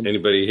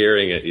anybody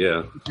hearing it.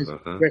 Yeah.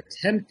 We're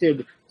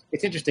tempted.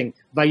 It's interesting.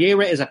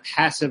 Vayera is a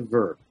passive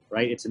verb,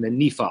 right? It's in the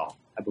nifal,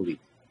 I believe,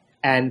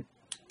 and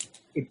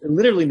it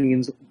literally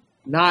means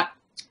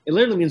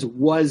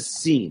was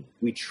seen.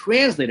 We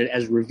translate it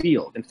as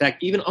revealed. In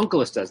fact, even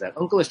Onkelos does that.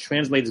 Onkelos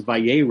translates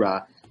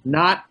Vayera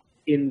not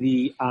in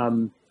the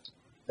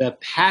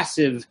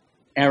passive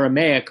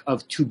Aramaic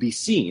of to be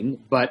seen,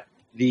 but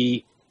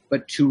to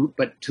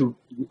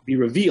be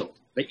revealed.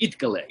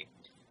 Ve'itkale.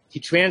 He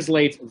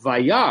translates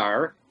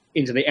vayar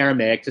into the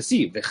Aramaic to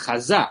see.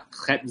 V'chazak.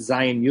 Chet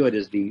zayin yud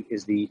is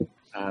the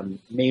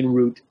main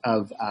root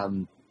of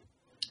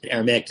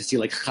Aramaic to see,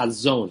 like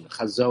chazon.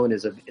 Chazon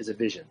is a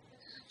vision.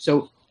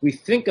 So we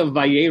think of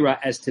vayera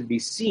as to be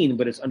seen,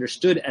 but it's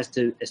understood as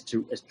to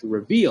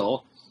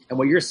reveal. And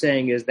what you're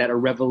saying is that a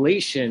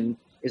revelation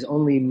is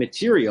only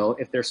material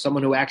if there's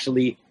someone who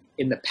actually,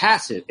 in the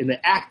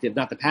active,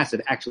 not the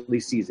passive, actually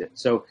sees it.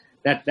 So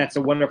that's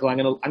a wonderful. I'm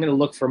gonna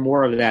look for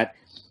more of that,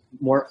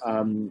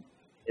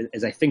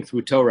 as I think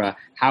through Torah,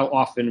 how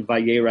often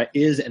vayera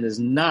is and is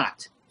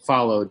not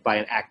followed by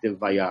an active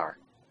vayar.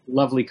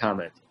 Lovely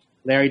comment,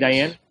 Larry,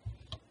 Diane.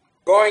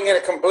 Going in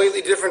a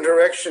completely different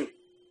direction.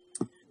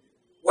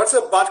 What's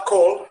a bat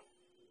kol?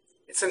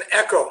 It's an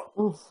echo.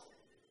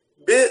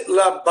 Bi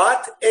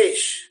labat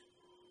esh.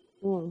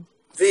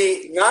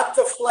 Not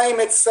the flame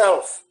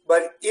itself,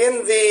 but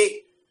in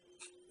the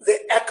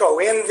echo,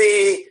 in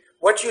the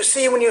what you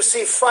see when you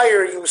see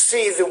fire, you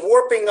see the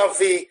warping of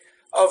the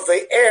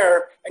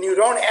air, and you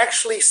don't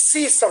actually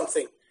see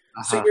something.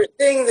 So you're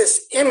seeing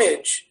this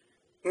image.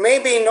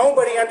 Maybe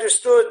nobody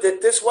understood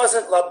that this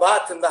wasn't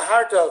labat in the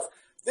heart of.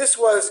 This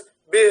was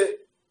bi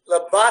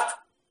labat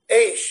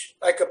esh,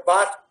 like a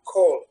bat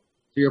kol.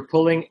 So you're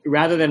pulling,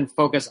 rather than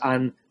focus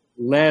on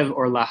lev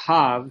or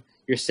lahav,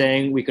 you're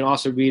saying we can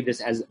also read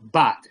this as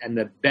bat, and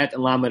the bet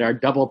and lamed are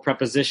double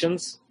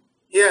prepositions?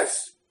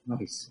 Yes.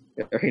 Nice.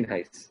 Very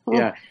nice.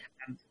 Yeah.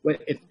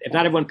 If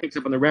not everyone picks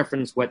up on the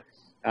reference, what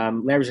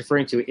Larry's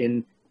referring to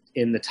in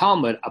the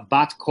Talmud, a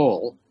bat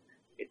kol,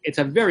 it's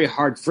a very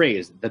hard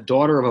phrase. The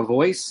daughter of a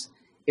voice.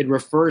 It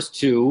refers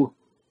to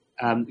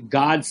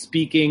God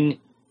speaking,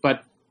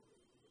 but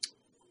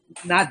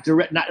not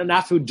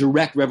through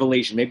direct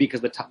revelation. Maybe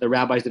because the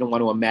rabbis didn't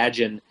want to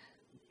imagine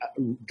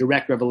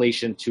direct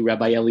revelation to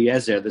Rabbi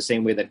Eliezer the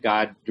same way that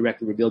God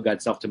directly revealed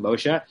God's self to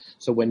Moshe.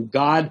 So when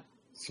God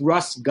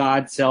thrusts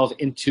God's self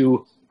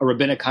into a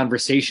rabbinic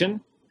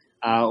conversation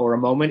or a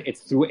moment,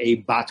 it's through a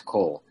bat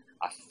kol,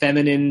 a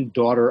feminine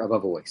daughter of a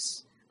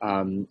voice.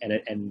 And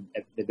there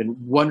have been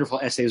wonderful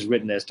essays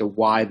written as to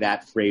why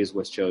that phrase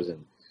was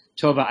chosen.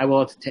 Tova, I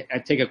will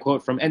take a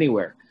quote from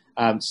anywhere.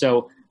 He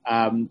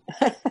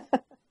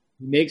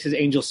makes his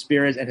angel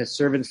spirits and his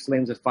servants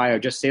flames of fire.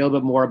 Just say a little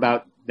bit more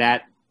about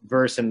that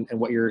verse and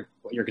what you're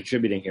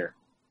contributing here.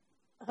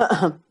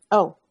 I'm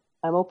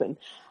open.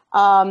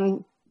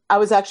 I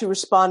was actually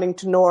responding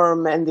to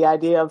Norm and the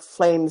idea of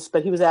flames,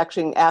 but he was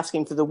actually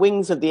asking for the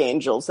wings of the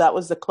angels. That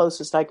was the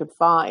closest I could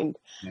find.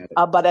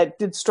 But it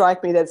did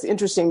strike me that it's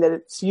interesting that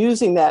it's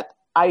using that.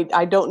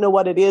 I don't know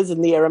what it is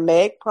in the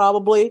Aramaic,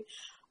 probably,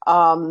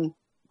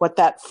 what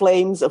that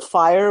flames of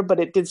fire, but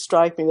it did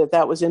strike me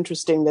that was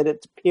interesting, that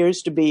it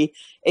appears to be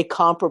a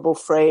comparable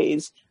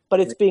phrase, but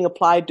it's being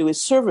applied to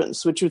his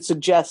servants, which would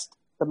suggest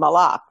the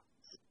malach.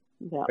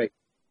 Yeah. Right.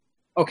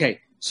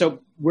 Okay, so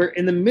we're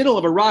in the middle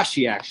of a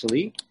Rashi,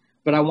 actually,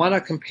 but I want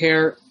to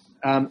compare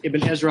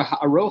Ibn Ezra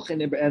Ha'aroch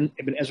and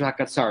Ibn Ezra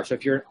HaKatzar. So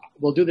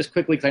we'll do this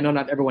quickly because I know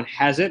not everyone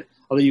has it,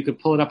 although you could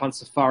pull it up on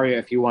Sefaria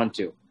if you want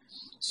to.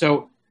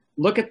 So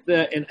look at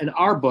in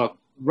our book,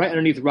 right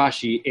underneath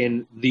Rashi,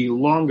 in the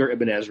longer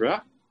Ibn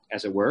Ezra,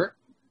 as it were,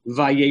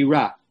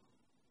 Vayera.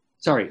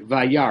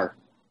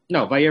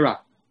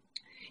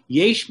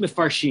 Yesh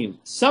mefarshim.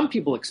 Some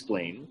people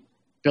explain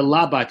the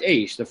labat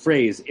eish, the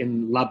phrase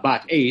in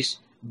labat eish,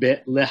 be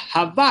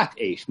lehavat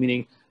eish,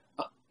 meaning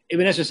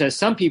Ibn Ezra says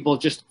some people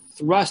just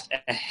thrust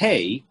a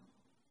hey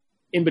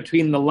in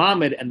between the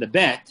lamed and the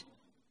bet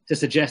to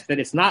suggest that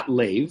it's not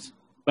lave,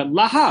 but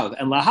lahav,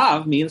 and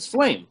lahav means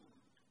flame.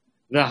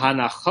 The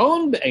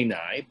hanachon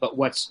be'enai, but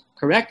what's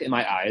correct in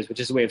my eyes, which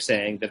is a way of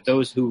saying that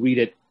those who read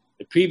it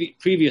the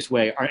previous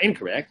way are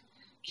incorrect,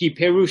 ki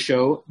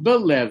perusho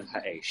belev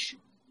ha'esh.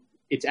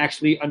 It's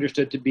actually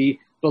understood to be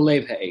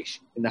belev ha'esh,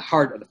 in the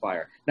heart of the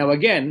fire. Now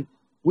again,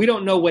 we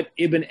don't know what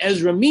Ibn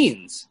Ezra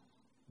means,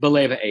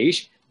 belev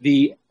ha'esh.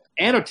 The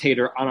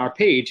annotator on our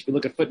page, if you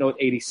look at footnote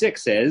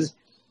 86, says,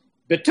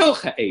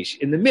 betoch ha'esh,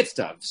 in the midst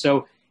of.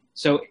 So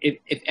if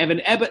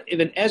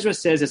Ibn Ezra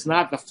says it's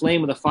not the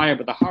flame of the fire,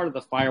 but the heart of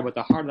the fire, what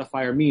the heart of the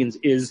fire means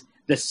is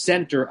the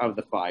center of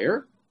the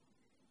fire,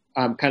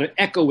 kind of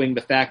echoing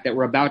the fact that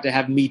we're about to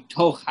have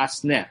mitoch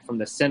hasneh, from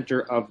the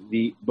center of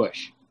the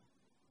bush.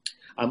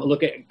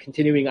 Look at,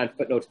 continuing on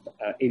footnote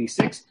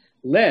 86,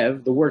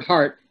 lev, the word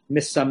heart,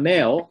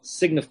 misamel,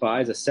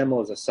 signifies, a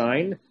semel is a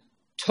sign,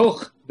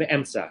 toch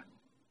ve'emsa,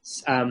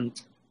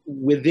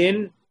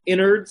 within,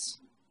 innards,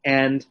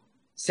 and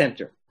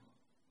center.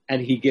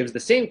 And he gives the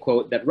same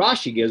quote that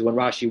Rashi gives when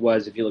Rashi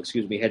was, if you'll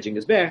excuse me, hedging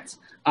his bets,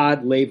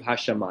 ad lev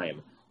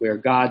hashamayim, where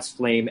God's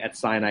flame at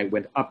Sinai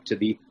went up to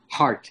the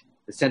heart,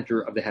 the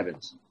center of the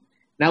heavens.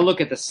 Now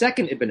look at the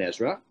second Ibn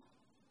Ezra.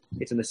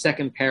 It's in the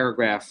second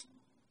paragraph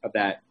of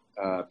that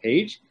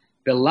page.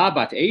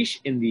 Belabat eish,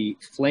 in the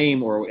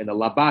flame or in the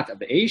labat of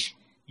the eish,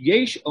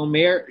 yesh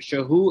omer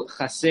shahu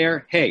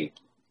chaser hey.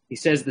 He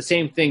says the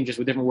same thing, just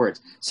with different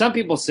words. Some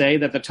people say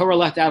that the Torah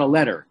left out a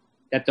letter,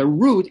 that the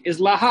root is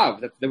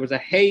lahav, that there was a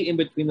hey in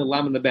between the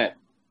lam and the bet.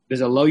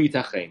 There's a lo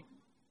yitachen.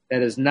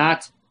 That is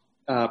not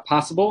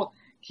possible.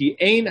 Ki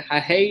ein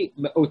hahei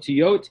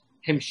me'otiyot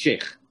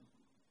hemshech.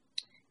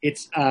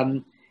 It's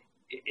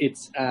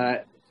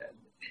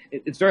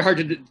very hard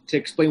to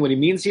explain what he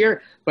means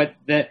here, but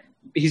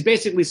he's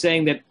basically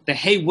saying that the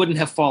hay wouldn't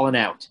have fallen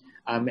out.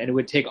 And it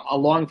would take a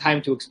long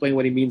time to explain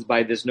what he means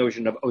by this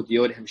notion of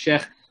otiyot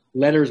hemshech,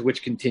 letters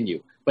which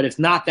continue. But it's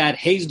not that.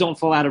 Hays don't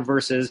fall out of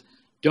verses.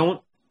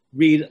 Don't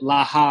read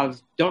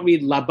lahav. Don't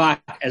read labak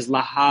as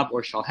lahav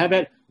or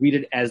shalhevet. Read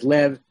it as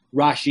lev.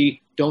 Rashi.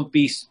 Don't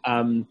be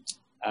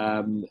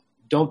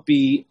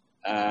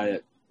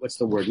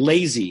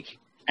lazy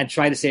and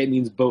try to say it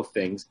means both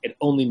things. It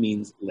only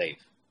means lev.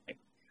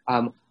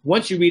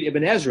 Once you read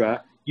Ibn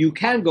Ezra, you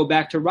can go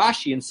back to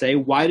Rashi and say,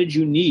 why did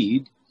you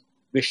need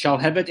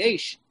Vishalhevet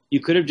Eish? You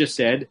could have just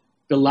said,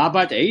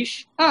 Bilabat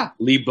Eish,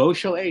 Libo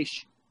Shel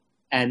Eish.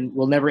 And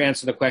we'll never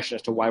answer the question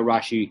as to why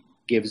Rashi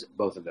gives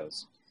both of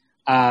those.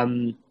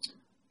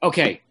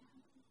 Okay.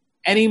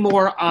 Any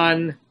more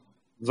on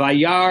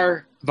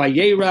Vayera,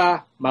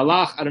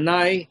 Malach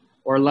Adonai,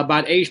 or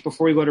Labat Eish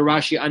before we go to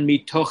Rashi on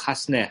Mitoch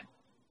Hasneh?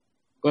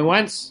 Going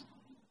once?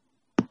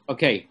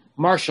 Okay.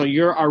 Marshall,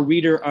 you're our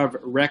reader of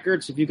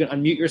records. If you can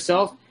unmute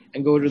yourself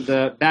and go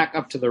to back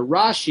up to the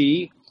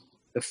Rashi,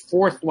 the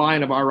fourth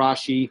line of our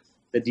Rashi,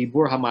 the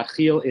Dibur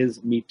HaMatchil is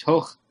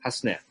Mitoch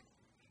Hasneh.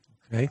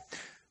 Okay.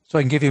 So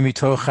I can give you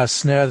Mitoch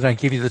Hasneh, then I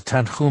give you the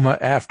Tanchuma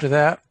after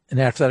that, and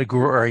after that a Gur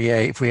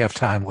Aryeh if we have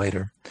time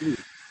later.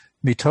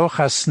 Mitoch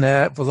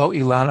Hasneh v'lo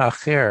ilan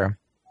acher,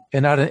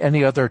 and not in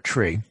any other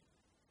tree.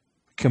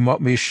 Kimot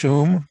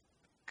mishum,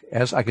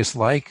 as I guess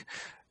like,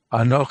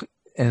 anoch,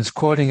 and it's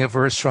quoting a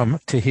verse from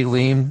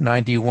Tehillim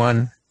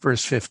 91,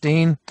 verse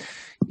 15,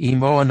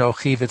 Imo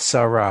anochi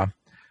v'tzara.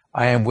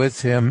 I am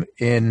with him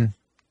in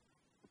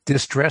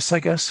distress, I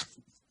guess.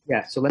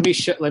 Yeah, so let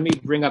me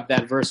bring up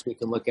that verse. We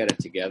can look at it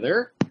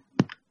together.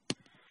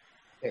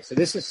 Okay, so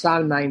this is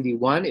Psalm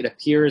 91. It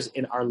appears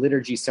in our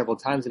liturgy several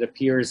times. It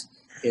appears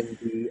in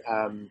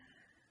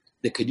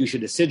the Kedusha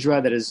de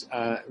Sidra that is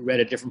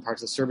read at different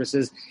parts of the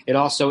services. It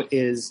also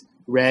is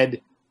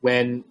read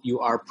when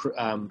you are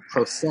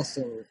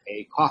processing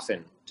a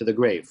coffin to the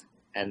grave,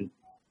 and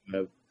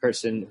a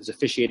person who's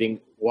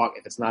officiating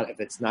if it's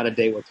not a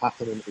day where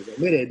coffin is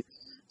omitted,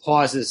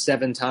 pauses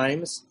 7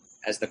 times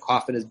as the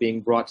coffin is being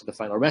brought to the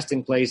final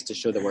resting place to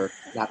show that we're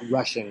not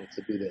rushing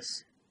to do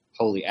this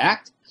holy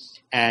act.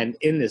 And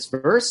in this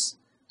verse,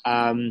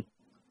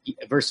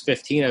 verse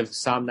 15 of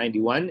Psalm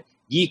 91,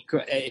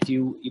 if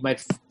you might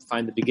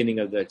find the beginning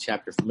of the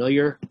chapter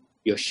familiar,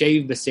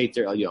 Yoshev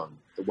B'Seiter Elyon,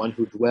 the one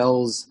who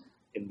dwells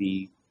in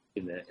the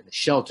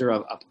shelter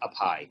of up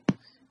high,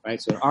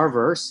 right? So in our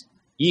verse,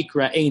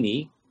 Yikra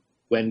Eini,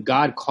 when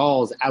God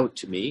calls out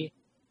to me,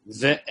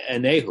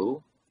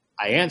 Ve'enehu,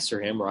 I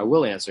answer him, or I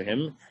will answer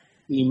him,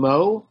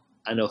 Imo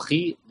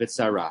Anochi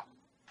V'Tzara.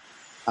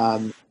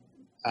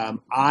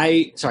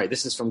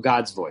 This is from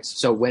God's voice.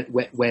 So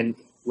when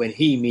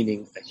he,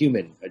 meaning a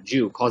human, a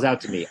Jew, calls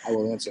out to me, I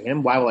will answer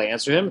him. Why will I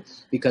answer him?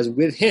 Because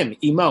with him,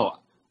 Imo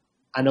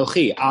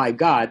Anochi, I,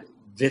 God,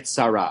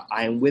 V'Tzara,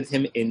 I am with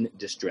him in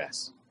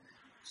distress.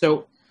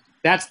 So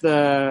that's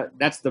the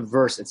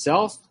verse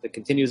itself. It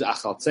continues,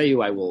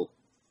 Achaltzehu, I will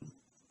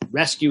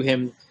rescue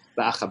him.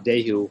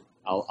 V'Achabdehu,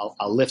 I'll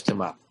lift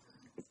him up.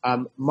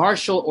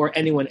 Marshall or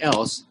anyone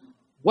else,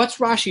 what's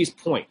Rashi's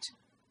point?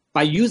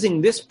 By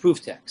using this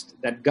proof text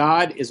that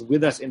God is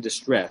with us in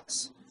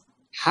distress,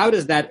 how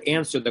does that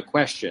answer the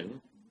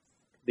question,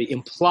 the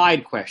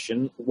implied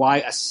question, why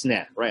a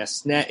sneh? Right, a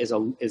sneh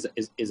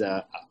is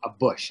a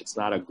bush. It's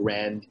not a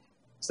grand.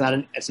 It's not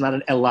an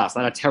elah. It's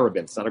not a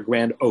terebinth. It's not a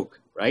grand oak.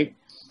 Right.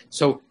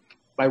 So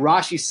by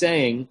Rashi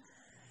saying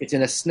it's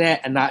in a sneh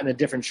and not in a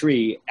different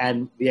tree,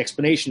 and the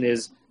explanation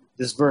is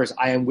this verse,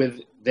 I am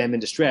with them in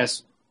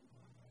distress.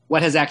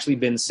 What has actually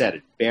been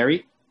said?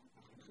 Barry?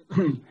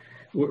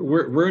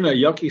 We're in a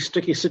yucky,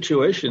 sticky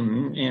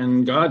situation,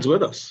 and God's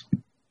with us.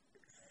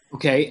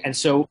 Okay, and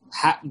so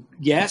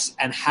yes,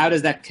 and how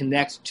does that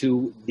connect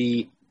to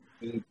the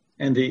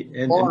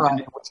Torah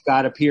in which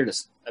God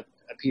appears?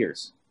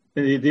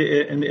 In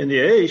the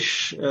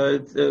Aish,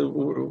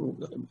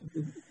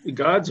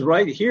 God's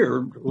right here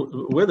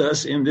with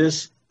us in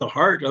the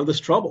heart of this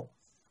trouble.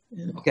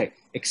 Okay,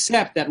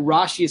 except that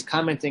Rashi is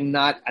commenting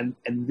not on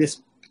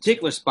this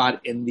particular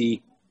spot in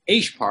the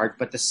Aish part,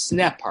 but the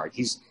sneh part.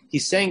 He's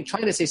trying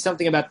to say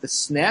something about the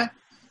sneh,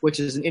 which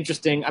is an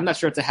interesting. I'm not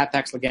sure it's a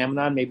hapax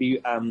legomenon.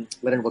 Maybe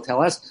Leonard will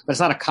tell us, but it's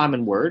not a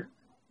common word.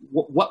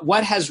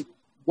 What has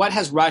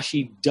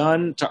Rashi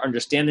done to our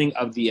understanding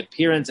of the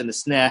appearance and the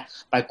sneh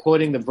by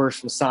quoting the verse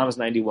from Psalms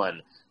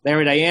 91?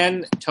 Larry,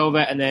 Diane,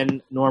 Tova, and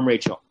then Norm,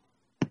 Rachel.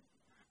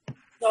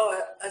 So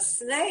a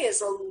sneh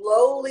is a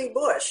lowly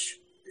bush,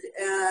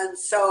 and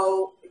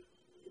so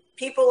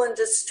people in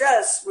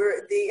distress,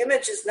 the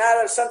image is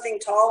not of something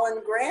tall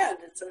and grand.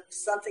 It's of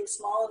something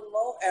small and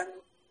low and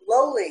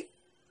lowly.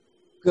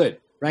 Good,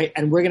 right?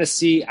 And we're going to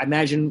see, I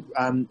imagine,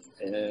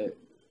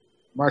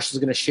 Marshall's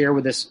going to share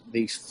with us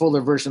the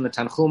fuller version of the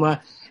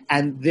Tanchuma,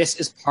 and this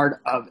is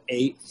part of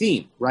a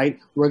theme, right?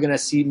 We're going to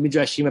see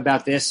midrashim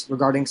about this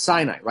regarding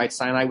Sinai, right?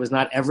 Sinai was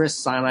not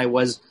Everest. Sinai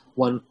was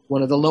one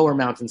of the lower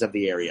mountains of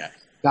the area.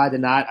 God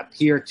did not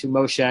appear to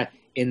Moshe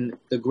in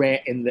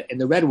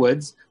the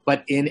redwoods,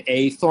 but in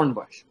a thorn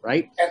bush,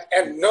 right?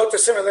 And note the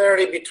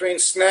similarity between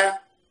Sneh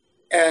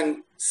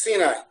and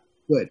Sinai.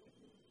 Good,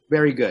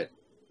 very good,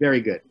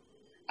 very good.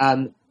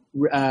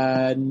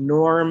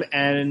 Norm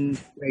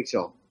and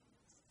Rachel.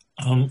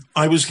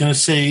 I was going to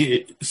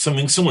say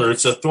something similar.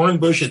 It's a thorn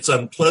bush. It's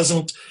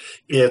unpleasant.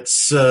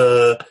 It's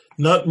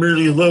not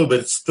merely low, but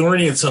it's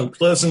thorny. It's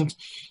unpleasant.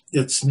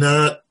 It's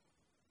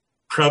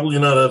probably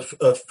not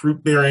a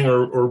fruit-bearing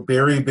or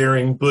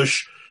berry-bearing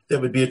bush that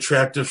would be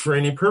attractive for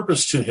any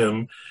purpose to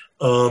him.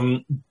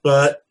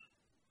 But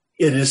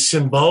it is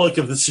symbolic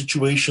of the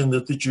situation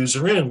that the Jews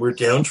are in. We're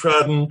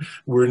downtrodden.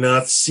 We're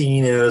not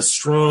seen as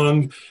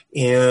strong,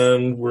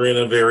 and we're in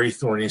a very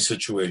thorny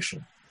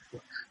situation.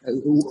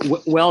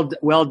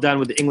 Well done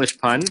with the English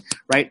pun,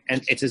 right?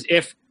 And it's as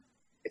if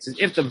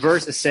the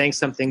verse is saying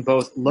something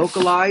both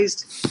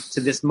localized to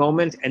this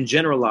moment and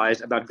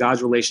generalized about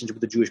God's relationship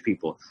with the Jewish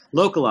people.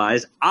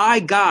 Localized,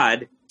 I'm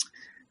going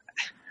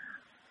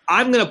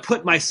to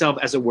put myself,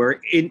 as it were,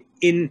 in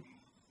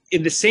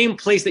the same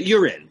place that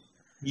you're in.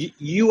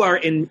 You are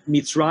in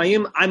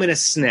Mitzrayim. I'm in a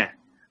Sneh.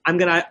 I'm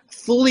going to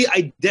fully,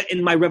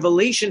 in my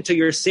revelation to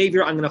your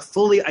Savior, I'm going to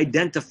fully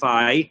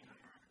identify,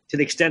 to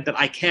the extent that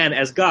I can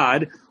as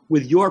God,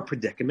 with your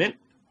predicament,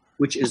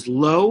 which is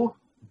low,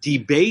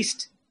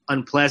 debased,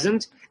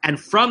 unpleasant, and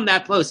from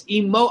that place,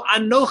 imo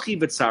anochi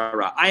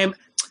v'tzara.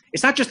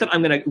 It's not just that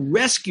I'm going to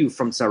rescue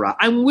from tzara.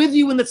 I'm with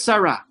you in the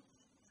tzara,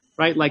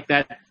 right? Like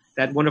that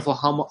wonderful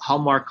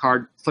Hallmark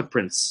card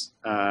footprints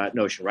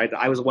notion, right?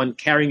 I was the one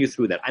carrying you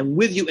through that. I'm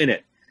with you in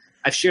it.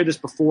 I've shared this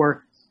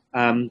before.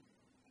 A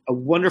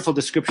wonderful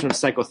description of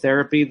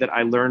psychotherapy that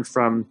I learned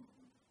from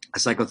a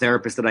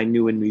psychotherapist that I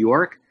knew in New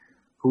York,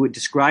 who had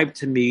described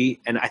to me,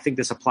 and I think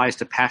this applies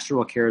to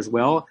pastoral care as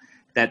well,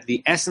 that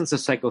the essence of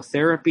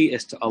psychotherapy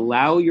is to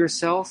allow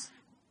yourself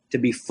to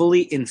be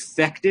fully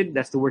infected,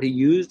 that's the word he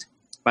used,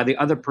 by the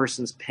other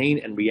person's pain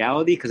and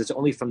reality, because it's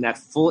only from that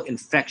full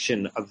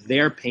infection of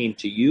their pain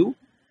to you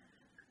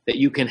that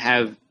you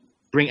can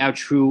bring out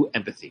true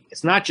empathy.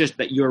 It's not just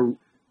that you're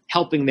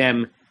helping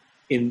them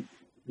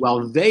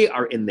while they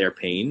are in their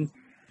pain,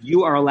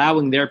 you are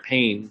allowing their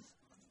pain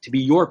to be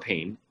your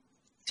pain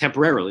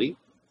temporarily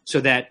so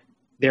that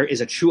there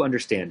is a true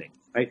understanding,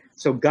 right?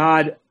 So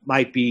God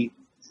might be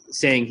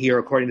saying here,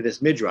 according to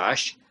this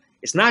midrash,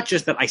 it's not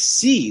just that I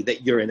see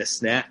that you're in a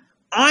sneh.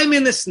 I'm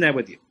in the sneh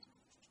with you.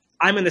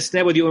 I'm in the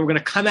sneh with you, and we're going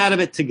to come out of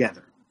it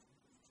together.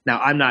 Now,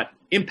 I'm not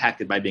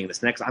impacted by being in the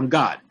sneh because I'm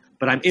God,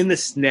 but I'm in the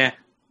sneh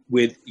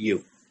with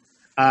you.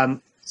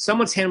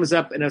 Someone's hand was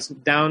up, and it's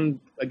down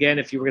again.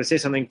 If you were going to say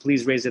something,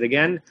 please raise it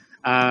again.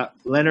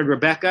 Leonard,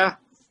 Rebecca,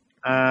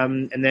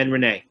 and then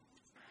Renee.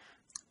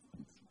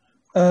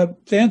 To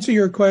answer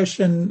your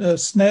question,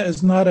 sneh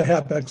is not a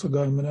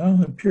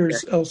hapexagon. It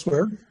appears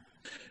elsewhere.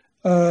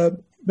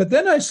 But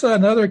then I saw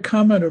another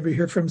comment over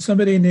here from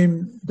somebody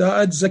named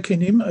Da'ad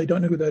Zakinim. I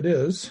don't know who that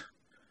is.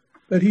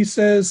 But he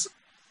says,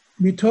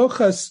 Mitoch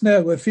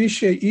hasneh lefi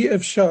she'i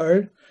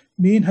efshar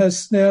min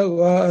hasneh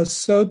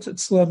la'asot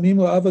tzlamim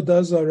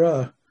la'avodah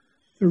zarah.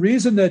 The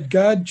reason that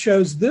God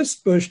chose this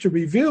bush to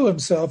reveal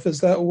himself is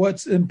that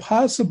what's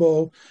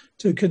impossible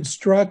to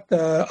construct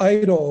an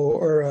idol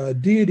or a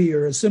deity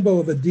or a symbol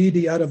of a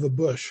deity out of a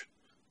bush.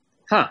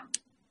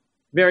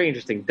 Very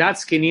interesting. Dat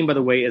Zkenim, by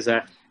the way, is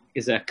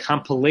a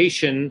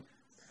compilation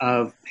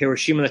of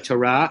Perushim in the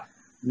Torah,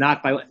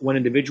 not by one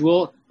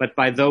individual, but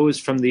by those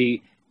from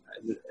the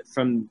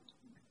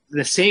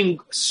same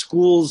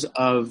schools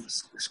of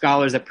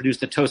scholars that produced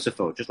the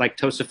Tosafot. Just like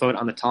Tosafot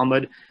on the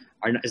Talmud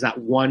is not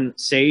one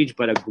sage,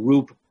 but a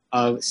group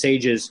of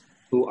sages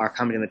who are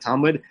commenting on the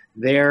Talmud.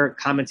 Their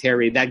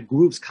commentary, that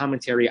group's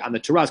commentary on the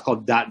Torah, is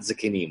called Dat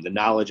Zkenim, the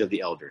knowledge of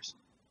the elders.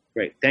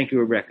 Great. Thank you,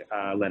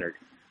 Rebecca, Leonard.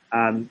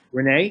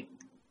 Renee?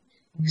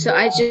 So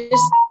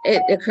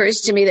it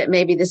occurs to me that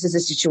maybe this is a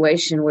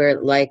situation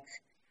where, like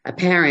a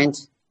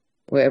parent,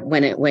 where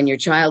when your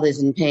child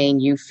is in pain,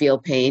 you feel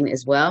pain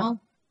as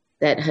well.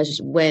 That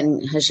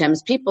when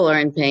Hashem's people are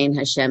in pain,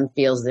 Hashem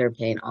feels their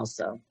pain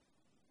also.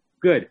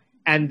 Good.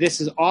 And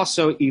this is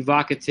also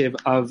evocative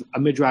of a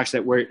midrash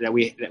that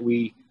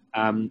we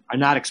are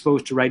not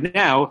exposed to right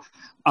now,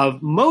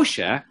 of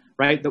Moshe.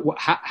 Right?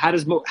 How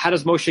does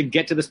Moshe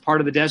get to this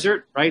part of the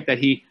desert? Right? That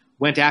he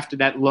went after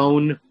that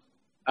lone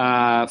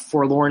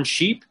forlorn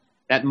sheep.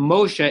 That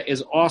Moshe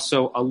is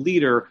also a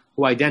leader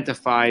who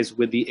identifies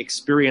with the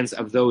experience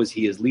of those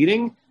he is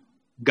leading,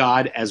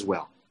 God as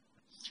well.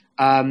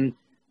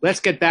 Let's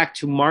get back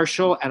to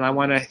Marshall, and I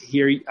want to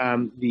hear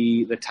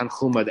the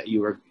Tanchuma that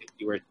you were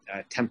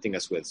tempting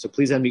us with. So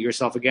please unmute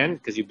yourself again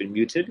because you've been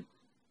muted.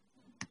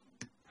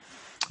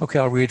 Okay,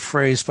 I'll read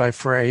phrase by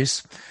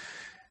phrase.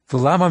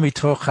 V'lama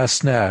mitoch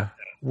hasneh.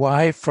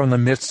 Why from the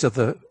midst of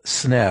the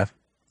sneh,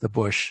 the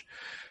bush?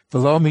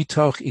 V'lo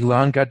mitoch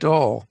ilan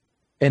gadol.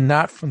 and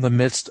not from the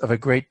midst of a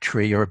great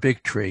tree or a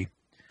big tree.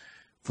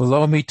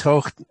 V'lo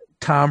mitoch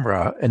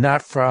tamra, and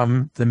not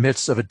from the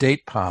midst of a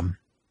date palm.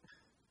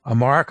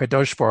 Amar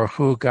Kadosh Baruch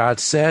Hu, God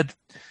said,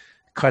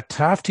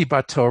 Katafti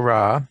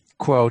b'Torah,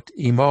 quote,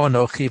 Imo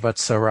anochi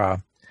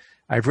v'tzara.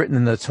 I've written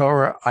in the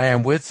Torah, I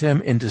am with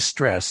him in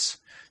distress.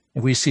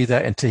 And we see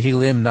that in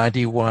Tehillim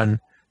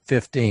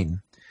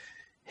 91:15.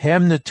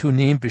 Hem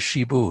netunim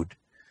b'shibud.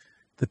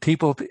 The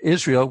people of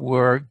Israel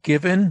were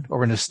given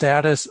or in a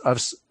status of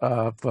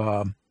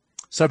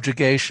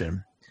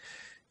subjugation.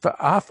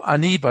 V'af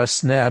ani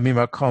basneh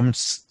mimakom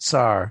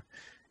tsar.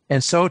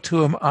 And so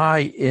too am I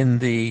in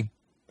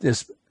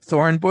this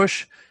thorn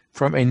bush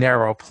from a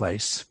narrow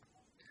place.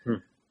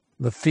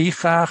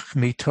 Lefichach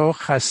mitoch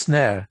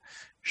hasneh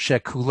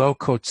shekulo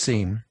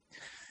kotzim.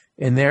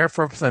 And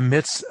therefore from the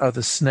midst of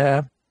the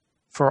sneh,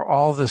 for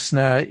all the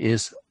sneh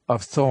is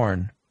of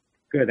thorn.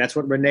 Good. That's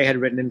what Renee had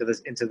written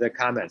into the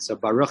comments. So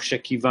Baruch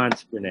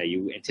Shekivant, Renee,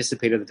 you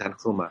anticipated the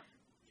Tanchuma.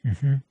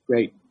 Mm-hmm.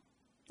 Great.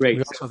 We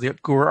also the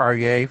Gur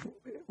Aryeh,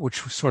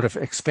 which sort of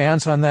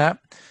expands on that.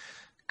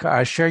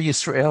 Ka'asher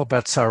Yisrael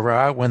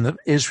Batzara, when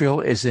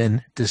Israel is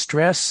in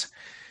distress,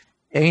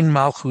 Ein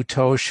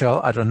Malchuto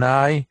Shel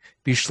Adonai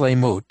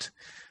Bishleimut,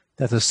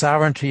 that the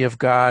sovereignty of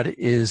God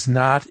is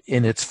not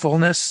in its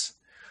fullness.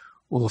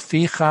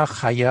 Ulficha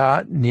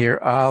Chaya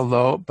Nir'a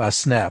Lo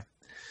Basneh,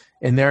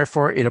 and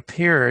therefore it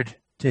appeared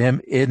to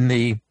him in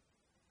the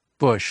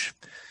bush.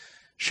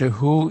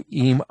 Shehu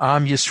Im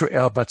Am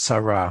Yisrael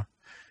Batzara,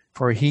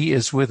 for he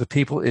is with the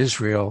people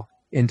Israel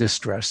in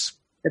distress.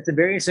 That's a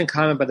very interesting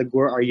comment by the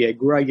Gur Aryeh.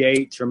 Gur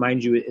Aryeh, to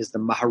remind you, is the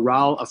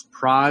Maharal of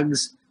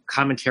Prague's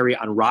commentary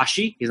on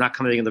Rashi. He's not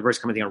commenting on the verse,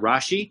 commenting on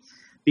Rashi,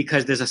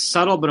 because there's a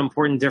subtle but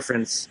important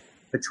difference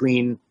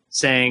between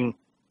saying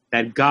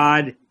that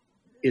God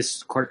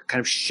is kind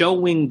of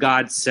showing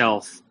God's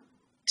self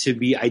to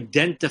be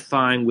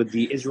identifying with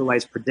the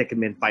Israelites'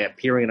 predicament by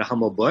appearing in a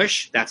humble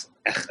bush. That's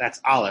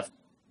Aleph.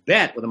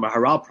 Bet, what the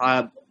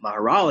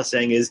Maharal is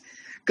saying is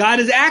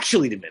God is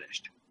actually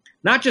diminished.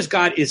 Not just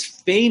God is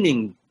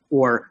feigning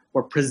or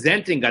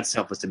presenting God's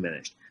self as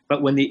diminished,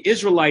 but when the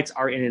Israelites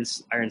are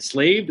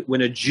enslaved,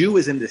 when a Jew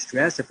is in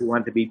distress, if we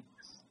want to be,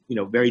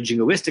 very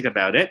jingoistic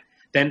about it,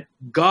 then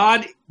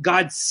God's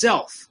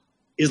self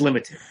is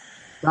limited.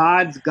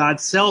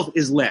 God's self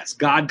is less.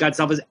 God's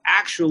self is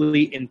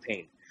actually in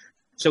pain.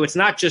 So it's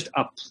not just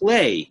a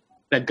play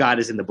that God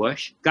is in the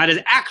bush. God is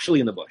actually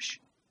in the bush,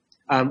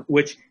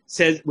 which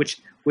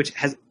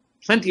has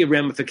plenty of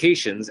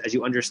ramifications as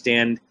you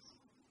understand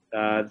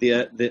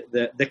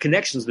the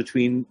connections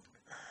between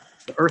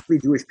the earthly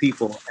Jewish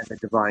people and the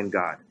divine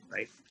God.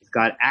 Right?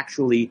 God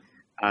actually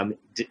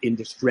in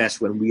distress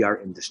when we are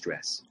in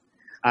distress.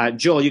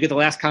 Joel, you get the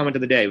last comment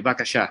of the day.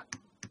 B'vakasha.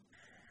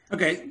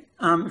 Okay,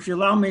 if you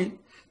allow me,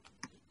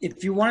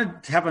 if you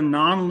wanted to have a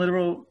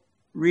non-literal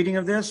reading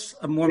of this,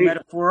 a more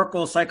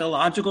metaphorical,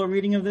 psychological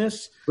reading of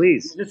this,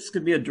 please. This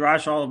could be a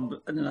drash all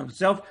in and of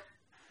itself.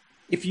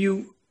 If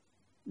you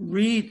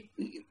read,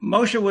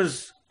 Moshe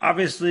was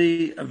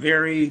obviously a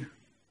very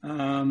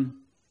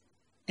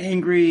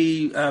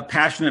angry,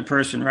 passionate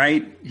person,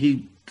 right?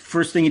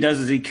 First thing he does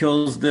is he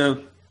kills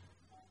the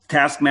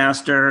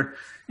taskmaster,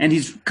 and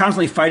he's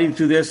constantly fighting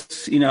through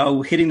this,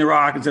 hitting the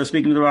rock instead of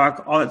speaking to the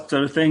rock, all that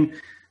sort of thing.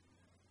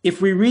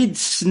 If we read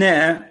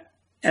sneh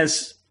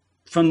as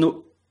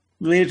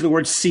related to the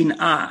word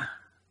sin'ah,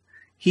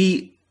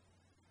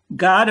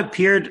 God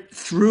appeared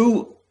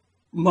through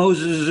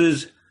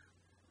Moses'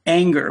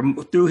 anger,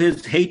 through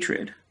his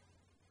hatred.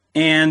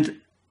 And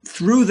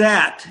through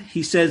that,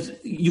 he says,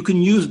 you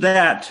can use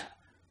that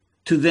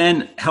to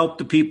then help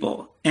the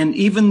people. And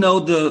even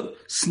though the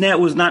sneh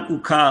was not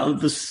ukal,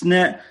 the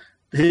sneh,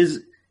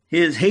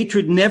 his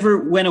hatred never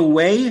went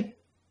away,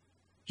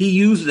 he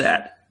used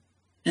that.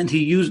 And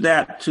he used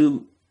that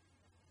to,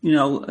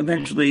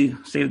 eventually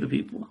save the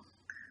people.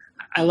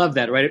 I love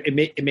that, right?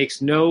 It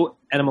makes no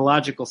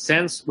etymological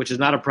sense, which is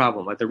not a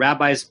problem. Like the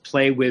rabbis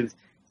play with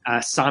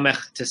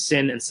samech to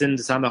sin and sin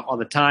to samech all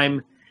the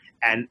time,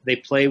 and they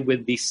play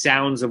with the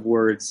sounds of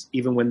words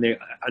even when they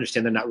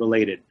understand they're not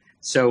related.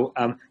 So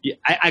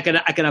I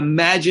can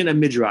imagine a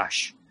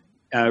midrash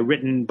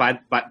written by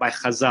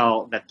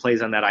Chazal that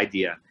plays on that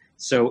idea.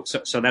 So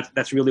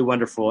that's really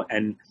wonderful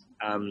and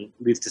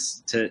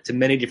leads to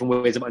many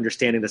different ways of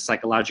understanding the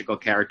psychological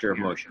character of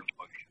Moshe.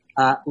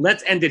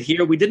 Let's end it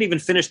here. We didn't even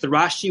finish the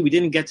Rashi. We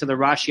didn't get to the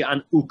Rashi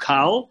on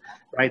ukal,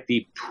 right?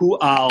 The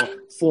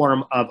pu'al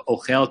form of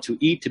ochel, to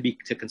eat,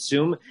 to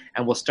consume.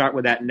 And we'll start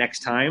with that next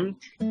time.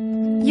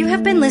 You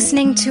have been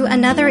listening to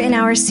another in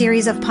our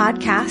series of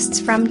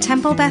podcasts from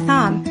Temple Beth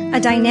Am, a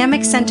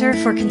dynamic center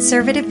for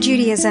conservative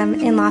Judaism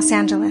in Los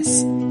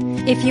Angeles.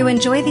 If you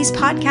enjoy these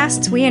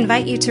podcasts, we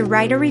invite you to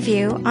write a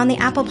review on the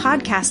Apple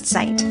Podcast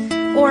site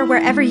or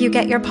wherever you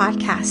get your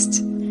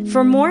podcasts.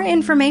 For more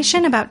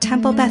information about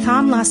Temple Beth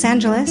Am Los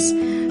Angeles,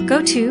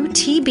 go to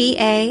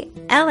tbala.org.